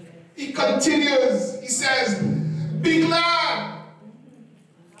 He continues, he says, be glad,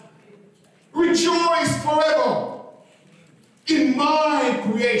 rejoice forever in my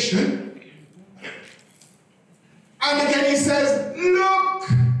creation. And again he says, look,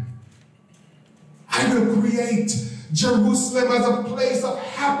 I will create Jerusalem as a place of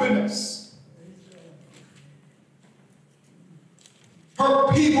happiness.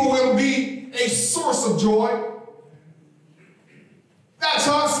 Her people will be a source of joy. That's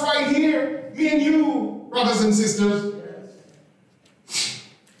us right here, me and you, brothers and sisters.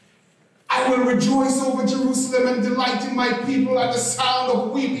 I will rejoice over Jerusalem and delight in my people, and the sound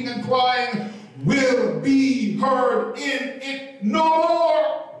of weeping and crying will be heard in it no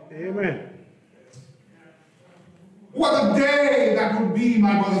more. Amen. What a day that would be,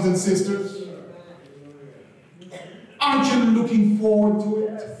 my brothers and sisters. Aren't you looking forward to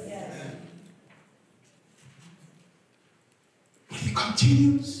it? Yes. He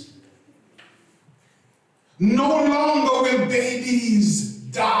continues. No longer will babies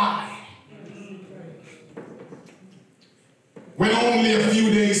die when only a few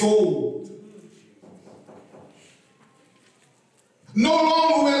days old. No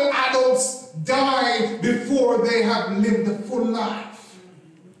longer will adults die before they have lived a full life.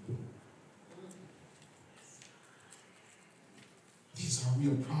 These are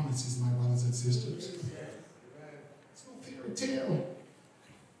real promises, my brothers and sisters. It's no fairy tale.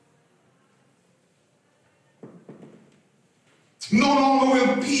 No longer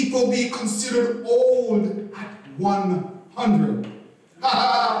will people be considered old at 100.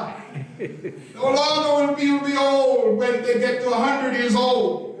 No longer will people be old when they get to 100 years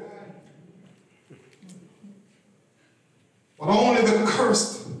old. But only the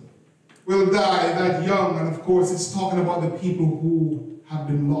cursed will die that young. And of course, it's talking about the people who have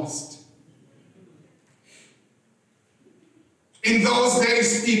been lost. In those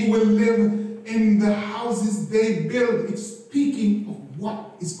days, people will live in the houses they build. It's speaking of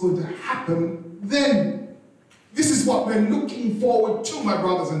what is going to happen then. This is what we're looking forward to, my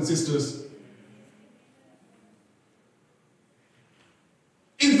brothers and sisters.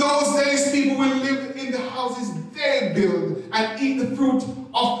 In those days, people will live in the houses they build and eat the fruit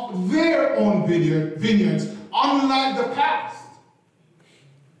of their own vineyards, unlike the past.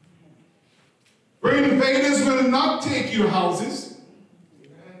 Where invaders will not take your houses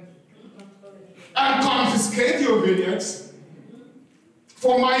and confiscate your vineyards.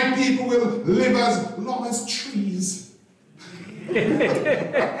 For my people will live as long as trees.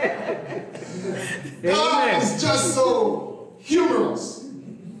 God is just so humorous,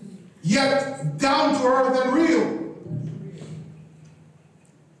 yet down to earth and real.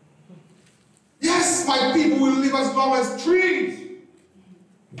 Yes, my people will live as long as trees.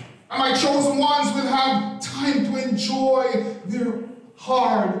 And my chosen ones will have time to enjoy their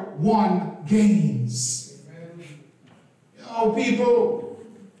hard-won gains. You know, people,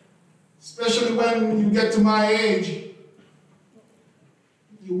 especially when you get to my age,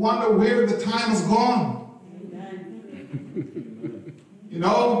 you wonder where the time has gone. You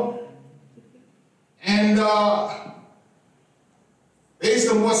know? And based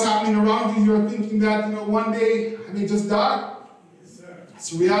on what's happening around you, you're thinking that, you know, one day I may just die.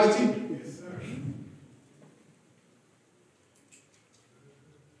 It's a reality. Yes, sir.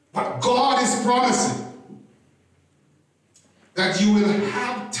 But God is promising that you will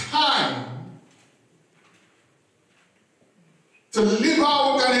have time to live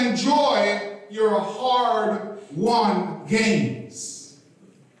out and enjoy your hard-won gains.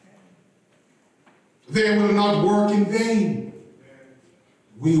 They will not work in vain.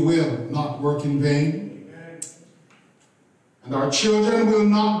 We will not work in vain. And our children will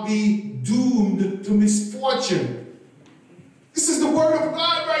not be doomed to misfortune. This is the word of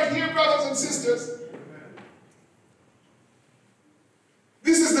God right here, brothers and sisters.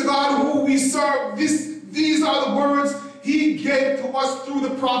 This is the God who we serve. These are the words he gave to us through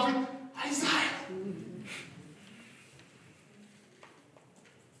the prophet Isaiah.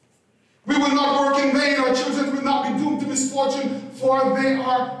 We will not work in vain. Our children will not be doomed to misfortune, for they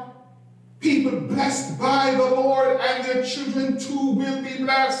are people blessed by the Lord, and their children too will be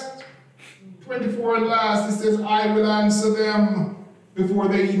blessed. 24 and last, it says, I will answer them before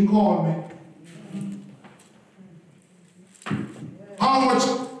they even call me. How much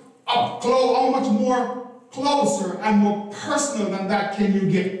up close, how much more closer and more personal than that can you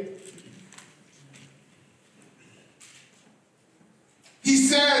get? He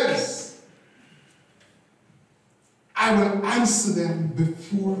says, I will answer them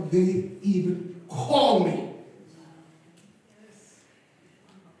before they even call me.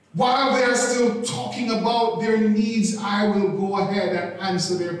 While they're still talking about their needs, I will go ahead and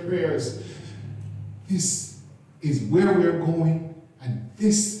answer their prayers. This is where we're going, and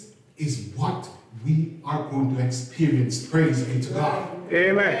this is what we are going to experience. Praise be to God.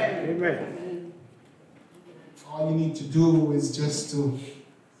 Amen. Amen. All you need to do is just to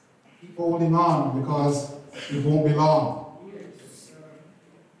keep holding on, because it won't be long.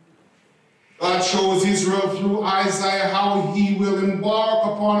 God shows Israel through Isaiah how he will embark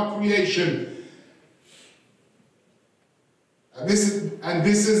upon a creation. This is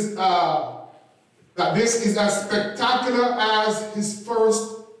as spectacular as his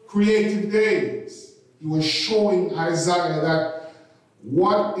first creative days. He was showing Isaiah that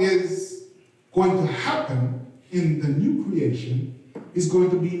what is going to happen in the new creation is going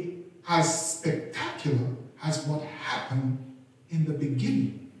to be as spectacular as what happened in the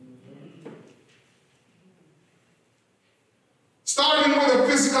beginning. Starting with the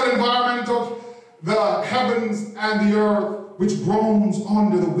physical environment of the heavens and the earth which groans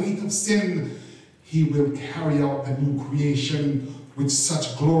under the weight of sin, he will carry out the new creation with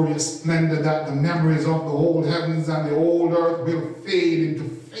such glorious splendor that the memories of the old heavens and the old earth will fade into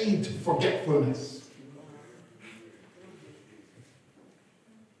faint forgetfulness.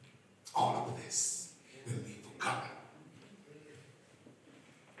 All of this will be forgotten.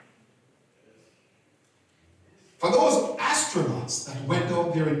 For those astronauts that went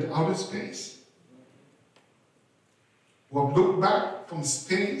out there into outer space, who have looked back from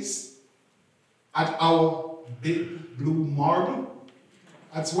space at our big blue marble,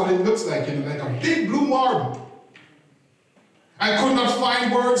 that's what it looks like, like a big blue marble. I could not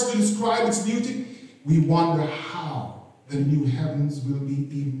find words to describe its beauty. We wonder how the new heavens will be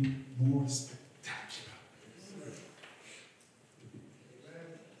even more spectacular.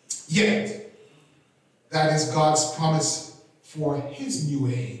 Yet, that is God's promise for his new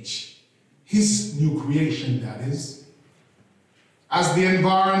age, his new creation, that is. As the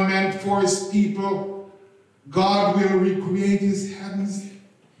environment for his people, God will recreate his heavens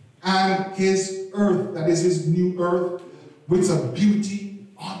and his earth, that is his new earth, with a beauty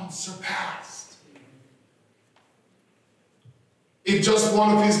unsurpassed. If just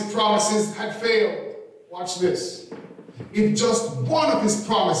one of his promises had failed, watch this. If just one of his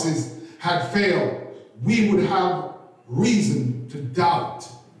promises had failed, we would have reason to doubt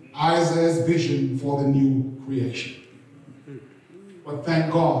Isaiah's vision for the new creation. But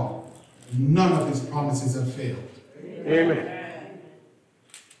thank God, none of his promises have failed. Amen.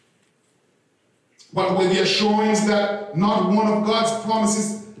 But with the assurance that not one of God's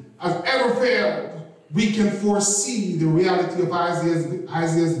promises has ever failed, we can foresee the reality of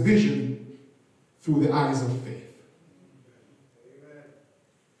Isaiah's vision through the eyes of faith.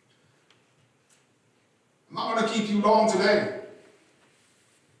 I'm not going to keep you long today.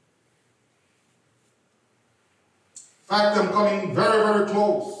 In fact, I'm coming very, very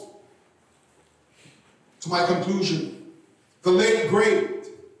close to my conclusion. The late, great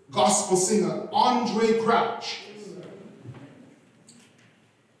gospel singer Andre Crouch,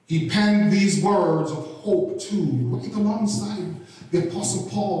 he penned these words of hope too, right alongside the Apostle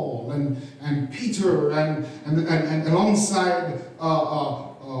Paul and Peter and alongside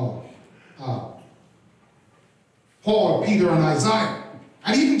Paul, Peter, and Isaiah.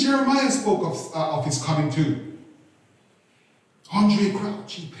 And even Jeremiah spoke of his coming too. Andre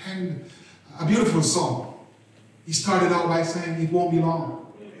Crouch, he penned a beautiful song. He started out by saying, it won't be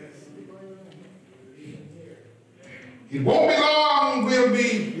long. It won't be long, we'll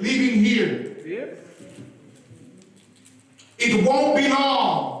be leaving here. Yep. It won't be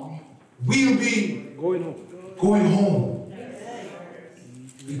long, we'll be Going home. going home.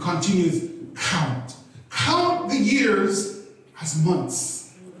 He continues, count. Count the years as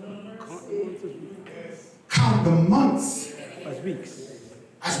months. Count the months As weeks.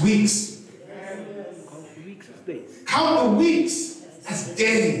 as weeks. Count the weeks as days. Count the weeks as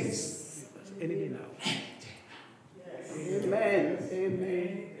days. Any day now. Amen.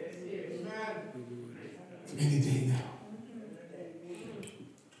 Amen. Any day now.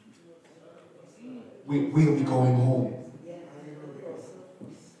 We'll be going home.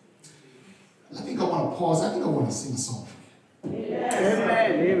 I think I want to pause. I think I want to sing a song for you.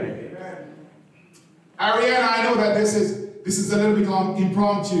 Amen. Amen. Ariana, I know that this is a little bit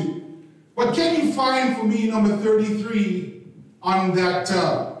impromptu, but can you find for me number 33 on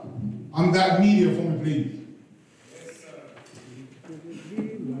that media for me, please?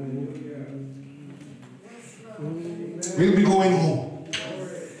 We'll be going home.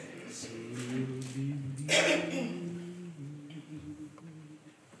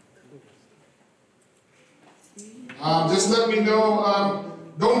 Just let me know.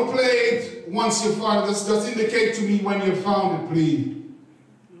 Don't play it once you find it. Just indicate to me when you found it, please.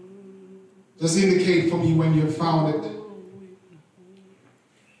 Just indicate for me when you found it.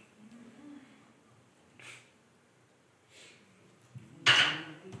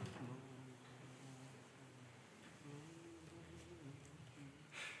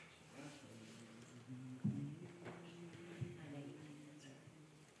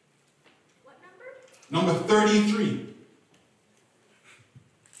 What number? Number 33.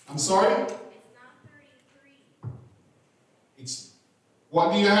 I'm sorry? It's not 33. It's,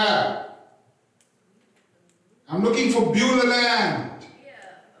 what do you have? I'm looking for Beulah Land. Yeah,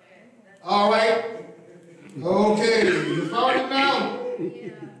 okay. All right. Okay, you found it now?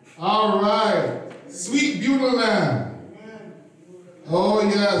 Yeah. All right. Sweet Beulah Land. Oh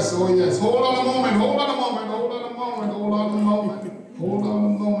yes, oh yes. Hold on a moment, hold on a moment, hold on a moment, hold on a moment. Hold on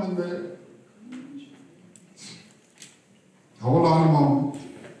a moment there. Hold on a moment.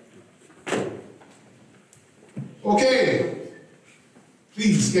 Okay,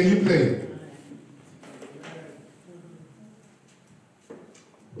 Please, can you play?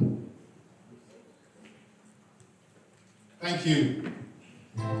 Thank you.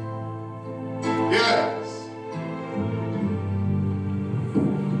 Yes.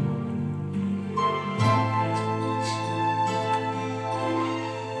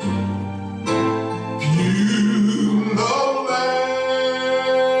 Beautiful land,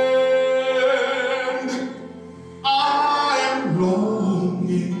 I am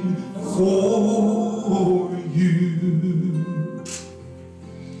longing for you,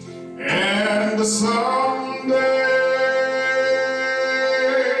 and someday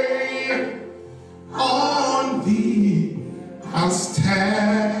on thee I'll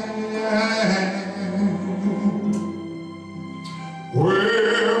stand,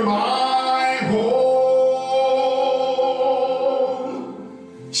 where my home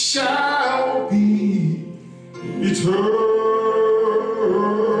shall be eternal.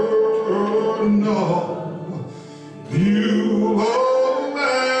 Beautiful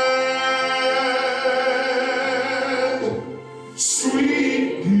land,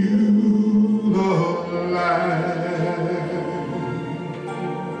 sweet beautiful land.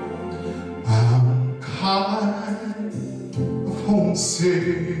 I'm kind of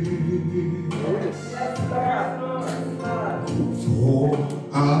homesick for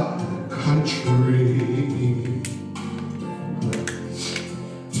our country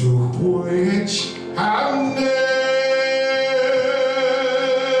to which I've never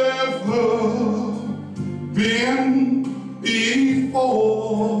been before.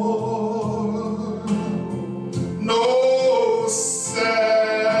 No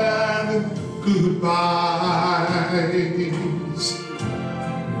sad goodbyes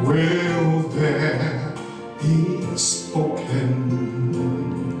will there be spoken,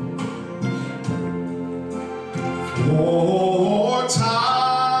 for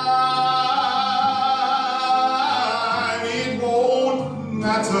time it won't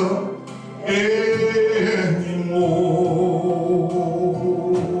matter anymore.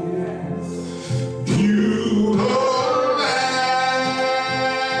 Beautiful land,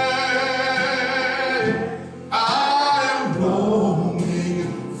 I am longing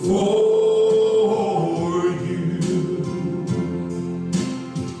for you,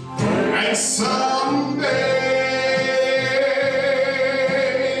 and someday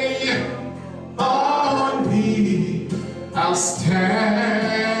on thee I'll stand,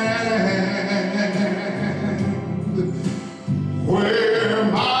 where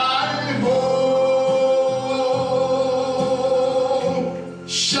my home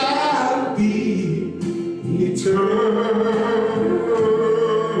shall be eternal.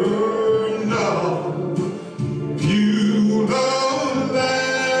 Beautiful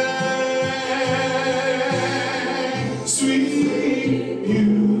land, sweet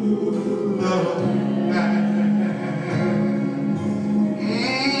beautiful land.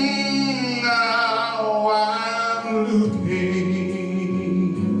 Now I'm looking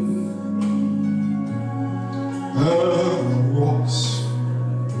across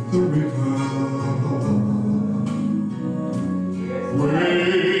the river,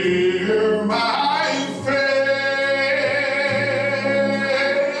 where my faith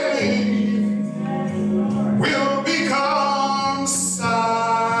will become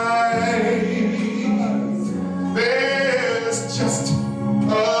sight. There's just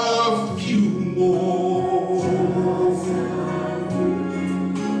a few more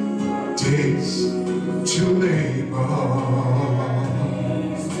days to labor,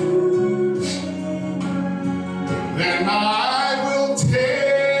 then I will take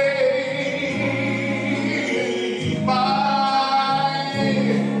my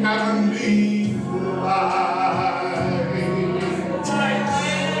heavenly flight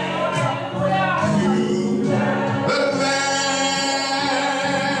to the land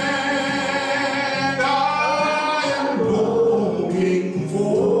I am longing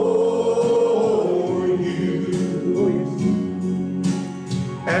for you,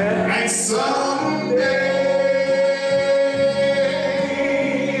 and someday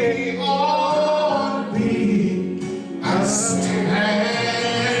on thee I'll stand,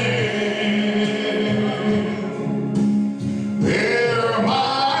 there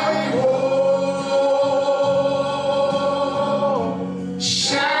my home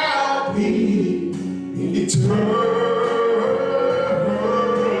shall be eternal.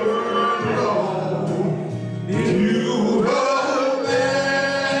 Beautiful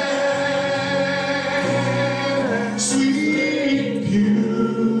land,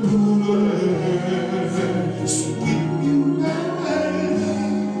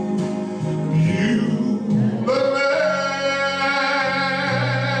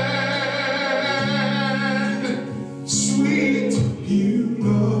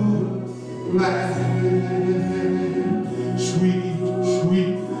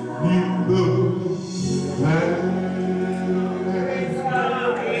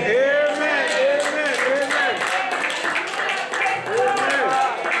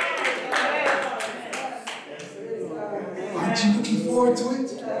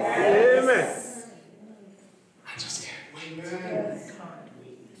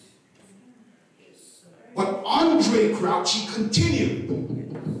 Andre Crouch, he continued.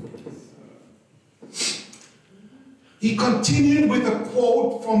 He continued with a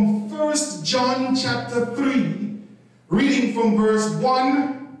quote from 1 John chapter 3, reading from verse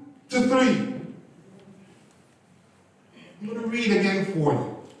 1 to 3. I'm going to read again for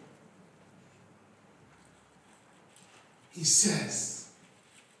you. He says,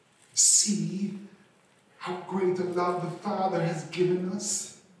 see how great a love the Father has given us.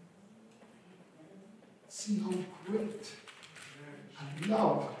 See how great a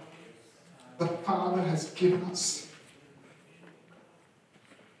love the Father has given us.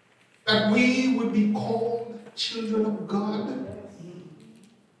 That we would be called children of God.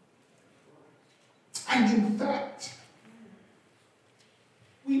 And in fact,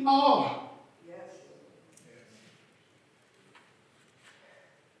 we are.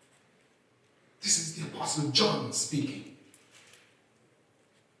 This is the Apostle John speaking.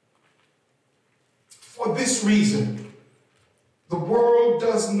 For this reason, the world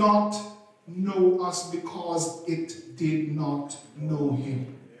does not know us because it did not know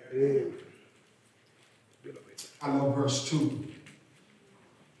him. I love verse 2.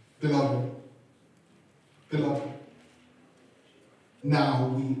 Beloved, now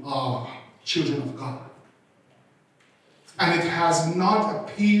we are children of God. And it has not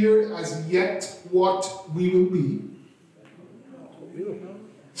appeared as yet what we will be.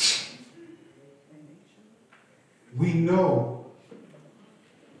 We know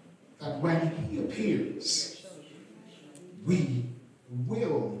that when he appears, we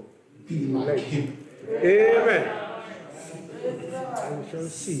will be like him. Amen. We shall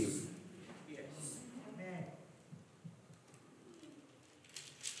see him.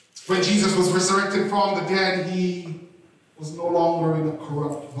 When Jesus was resurrected from the dead, he was no longer in a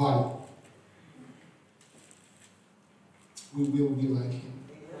corrupt body. We will be like him.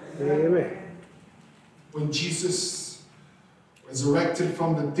 Amen. When Jesus resurrected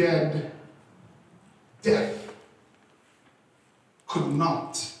from the dead, death could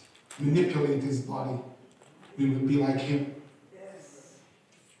not manipulate his body. We will be like him.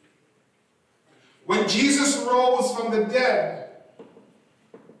 When Jesus rose from the dead,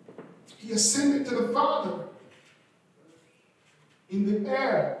 he ascended to the Father in the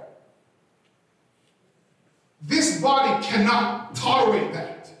air. This body cannot tolerate that.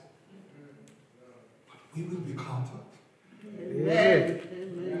 But we will be caught up.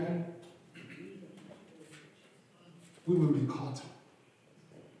 Amen. We will be caught up.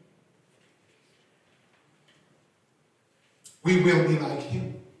 We will be like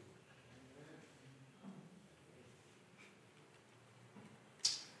him.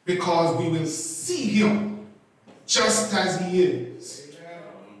 Because we will see him just as he is.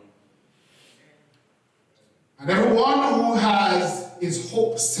 And everyone who has his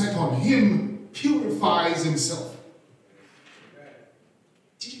hope set on him purifies himself.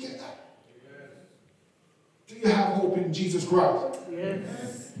 Did you get that? Do you have hope in Jesus Christ?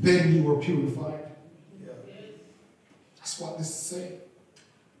 Yes. Then you are purified. That's what this is saying.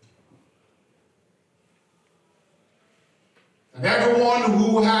 And everyone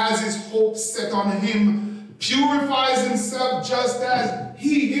who has his hope set on him purifies himself just as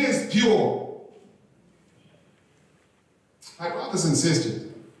he is pure. My brothers and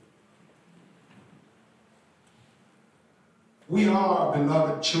sisters, we are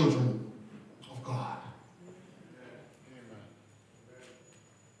beloved children of God.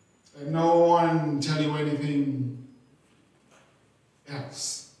 Let no one tell you anything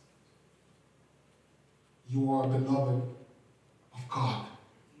else. You are beloved of God.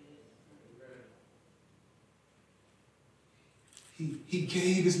 He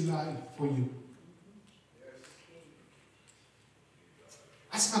gave his life for you.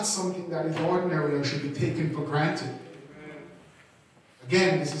 That's not something that is ordinary or should be taken for granted.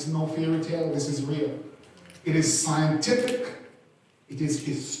 Again, this is no fairy tale, this is real. It is scientific, it is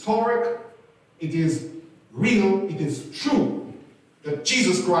historic, it is real, it is true that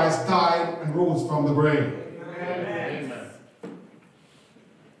Jesus Christ died and rose from the grave. Amen.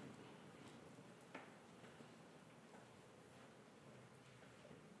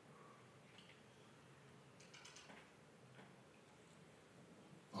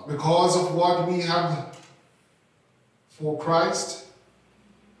 Because of what we have for Christ,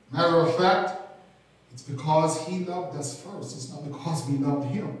 matter of fact, it's because he loved us first. It's not because we loved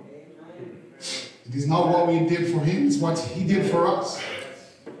him. It is not what we did for him, it's what he did for us.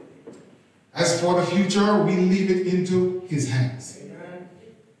 As for the future, we leave it into his hands.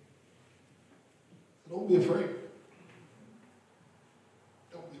 Don't be afraid.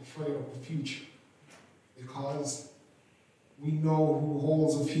 Don't be afraid of the future, because we know who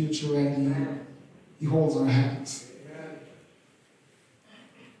holds the future, and He holds our hands.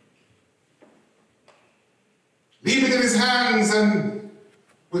 Leave it in his hands, and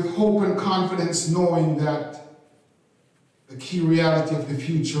with hope and confidence, knowing that the key reality of the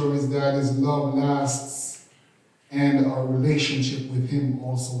future is that his love lasts and our relationship with him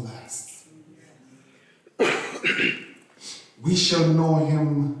also lasts. We shall know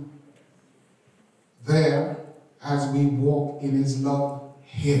him there as we walk in his love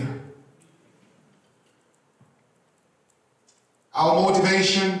here. Our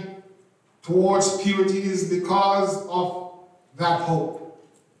motivation towards purity is because of that hope.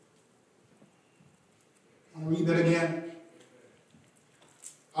 I'll read that again.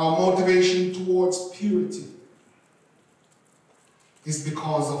 Our motivation towards purity is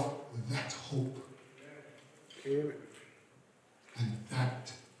because of that hope. Amen. And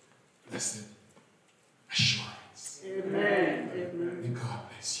that blessed assurance. Amen. Amen. May God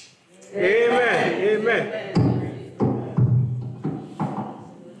bless you. Amen. Amen.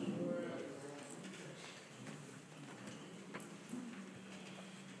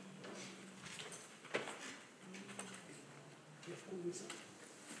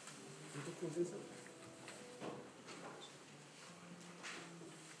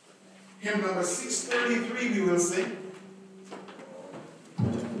 Hymn number 633 we will sing.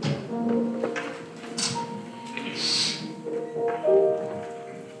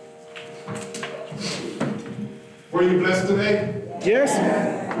 Were you blessed today? Yes.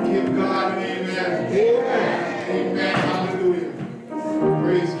 Give God an amen. Amen. Amen. Hallelujah.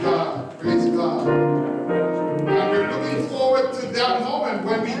 Praise God. Praise God. And we're looking forward to that moment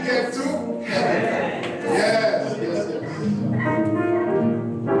when we get to heaven. Yes, yes, yes.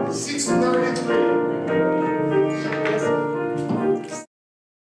 633.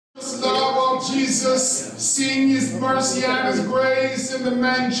 Love of Jesus, sing his mercy and his grace in the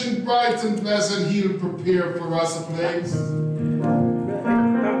mansion bright and pleasant. He'll prepare for us a place.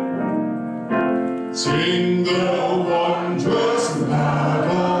 Sing the wondrous love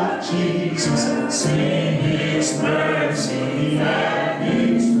of Jesus, sing his mercy and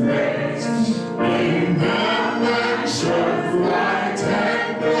his grace in the mansion bright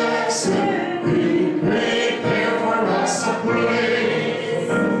and blessed. He'll prepare for us a place.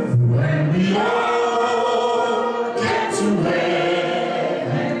 When we all get to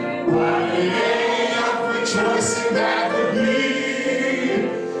heaven, what a day of rejoicing that will be.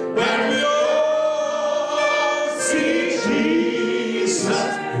 When we all see Jesus,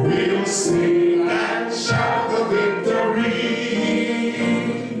 we'll sing and shout the victory.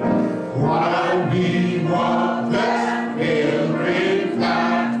 While we walk that pilgrim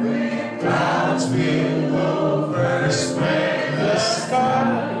path, clouds will overspread the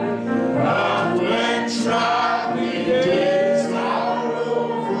sky. But when traveling days are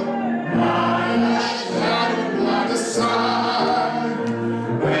over, my shadow blind aside.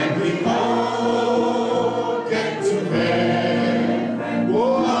 When we all get to heaven,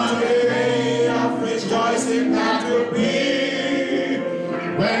 what a day of rejoicing that will be.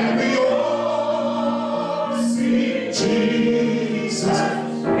 When we all see Jesus,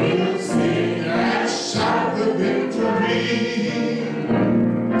 we'll sing and shout the victory.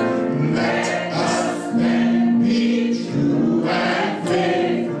 Let us then be true and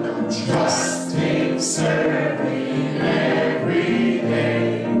faithful, trusting, serving every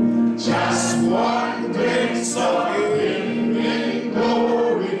day. Just one glimpse of him in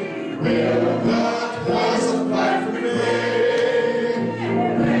glory will the toils of life repay.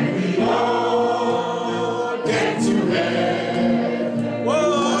 When we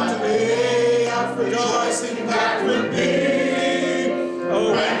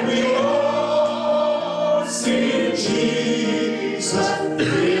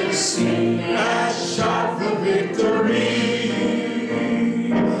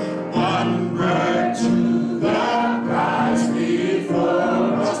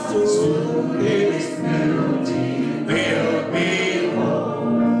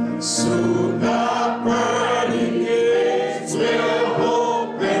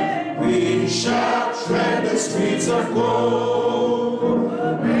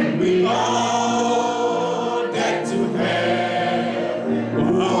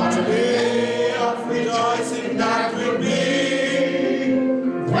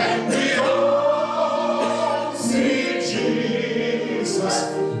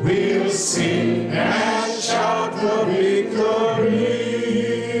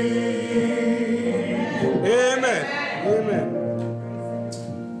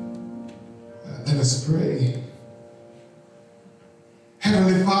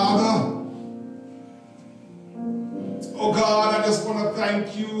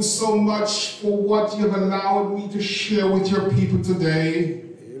you so much for what you have allowed me to share with your people today.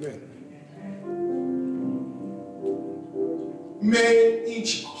 Amen. May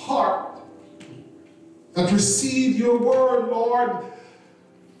each heart that received your word, Lord,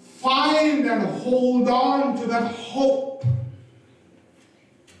 find and hold on to that hope.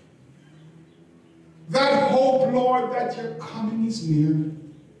 That hope, Lord, that your coming is near.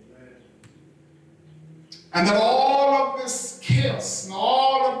 And that all of this chaos, and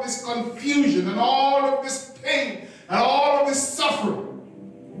all of this confusion, and all of this pain, and all of this suffering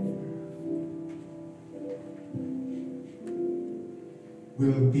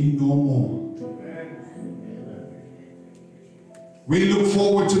will be no more. We look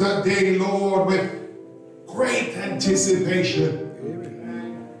forward to that day, Lord, with great anticipation.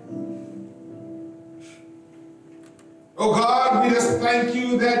 Oh God, we just thank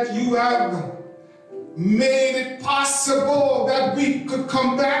you that you have made it possible that we could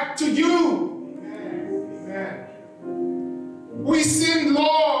come back to you. Amen. We sinned,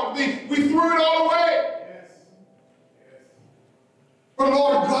 Lord. We threw it all away. But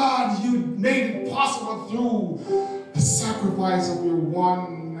Lord God, you made it possible through the sacrifice of your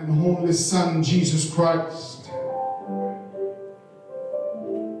one and only Son, Jesus Christ.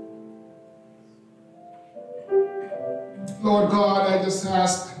 Lord God, I just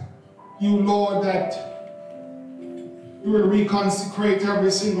ask you, Lord, that you will reconsecrate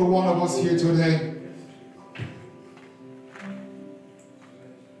every single one of us here today.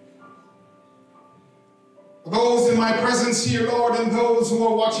 Those in my presence here, Lord, and those who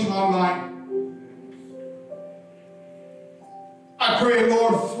are watching online. I pray,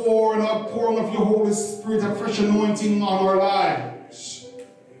 Lord, for an outpouring of your Holy Spirit, a fresh anointing on our lives.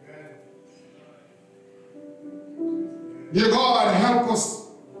 Dear God, help us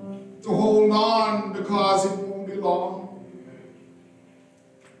to hold on because it won't be long.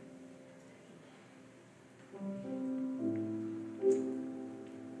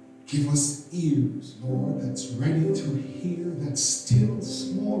 Give us ears, Lord, that's ready to hear that still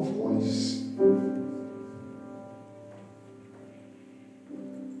small voice.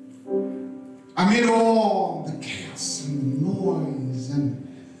 Amid all the chaos and the noise and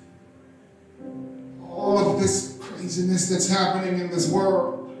all of this craziness that's happening in this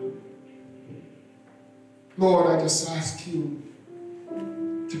world, Lord, I just ask you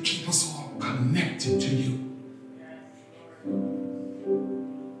to keep us all connected to you.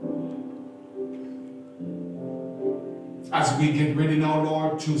 As we get ready now,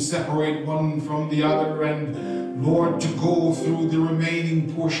 Lord, to separate one from the other and, Lord, to go through the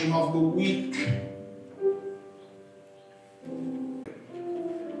remaining portion of the week,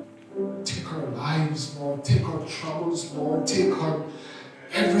 take our lives, Lord, take our troubles, Lord, take our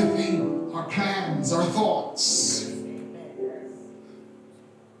everything, our plans, our thoughts,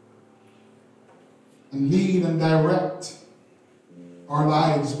 and lead and direct our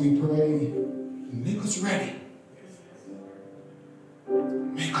lives, we pray, and make us ready.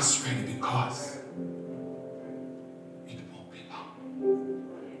 Make us ready because it won't be long.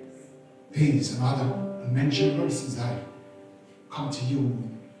 These and other unmentioned verses I come to you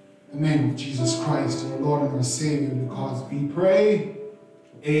in the name of Jesus Christ, our Lord and our Savior, because we pray,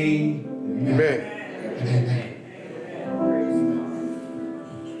 amen. Amen. And amen.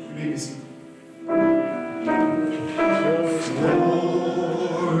 You may be seated.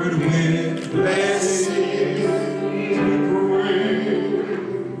 Lord, with blessing we pray.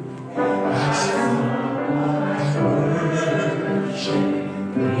 As for thy worship,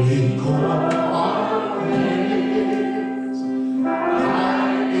 we go our ways.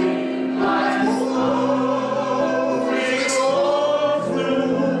 Thy glories all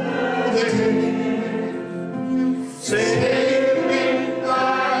through the day. Save in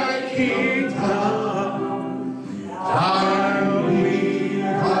thy kingdom, thine be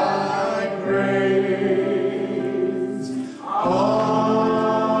thy praise.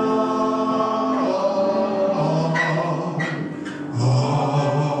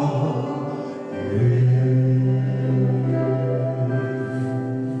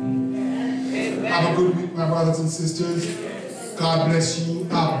 Have a good week, my brothers and sisters. God bless you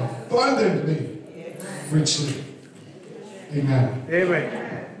abundantly, richly. Amen.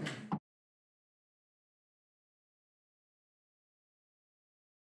 Amen.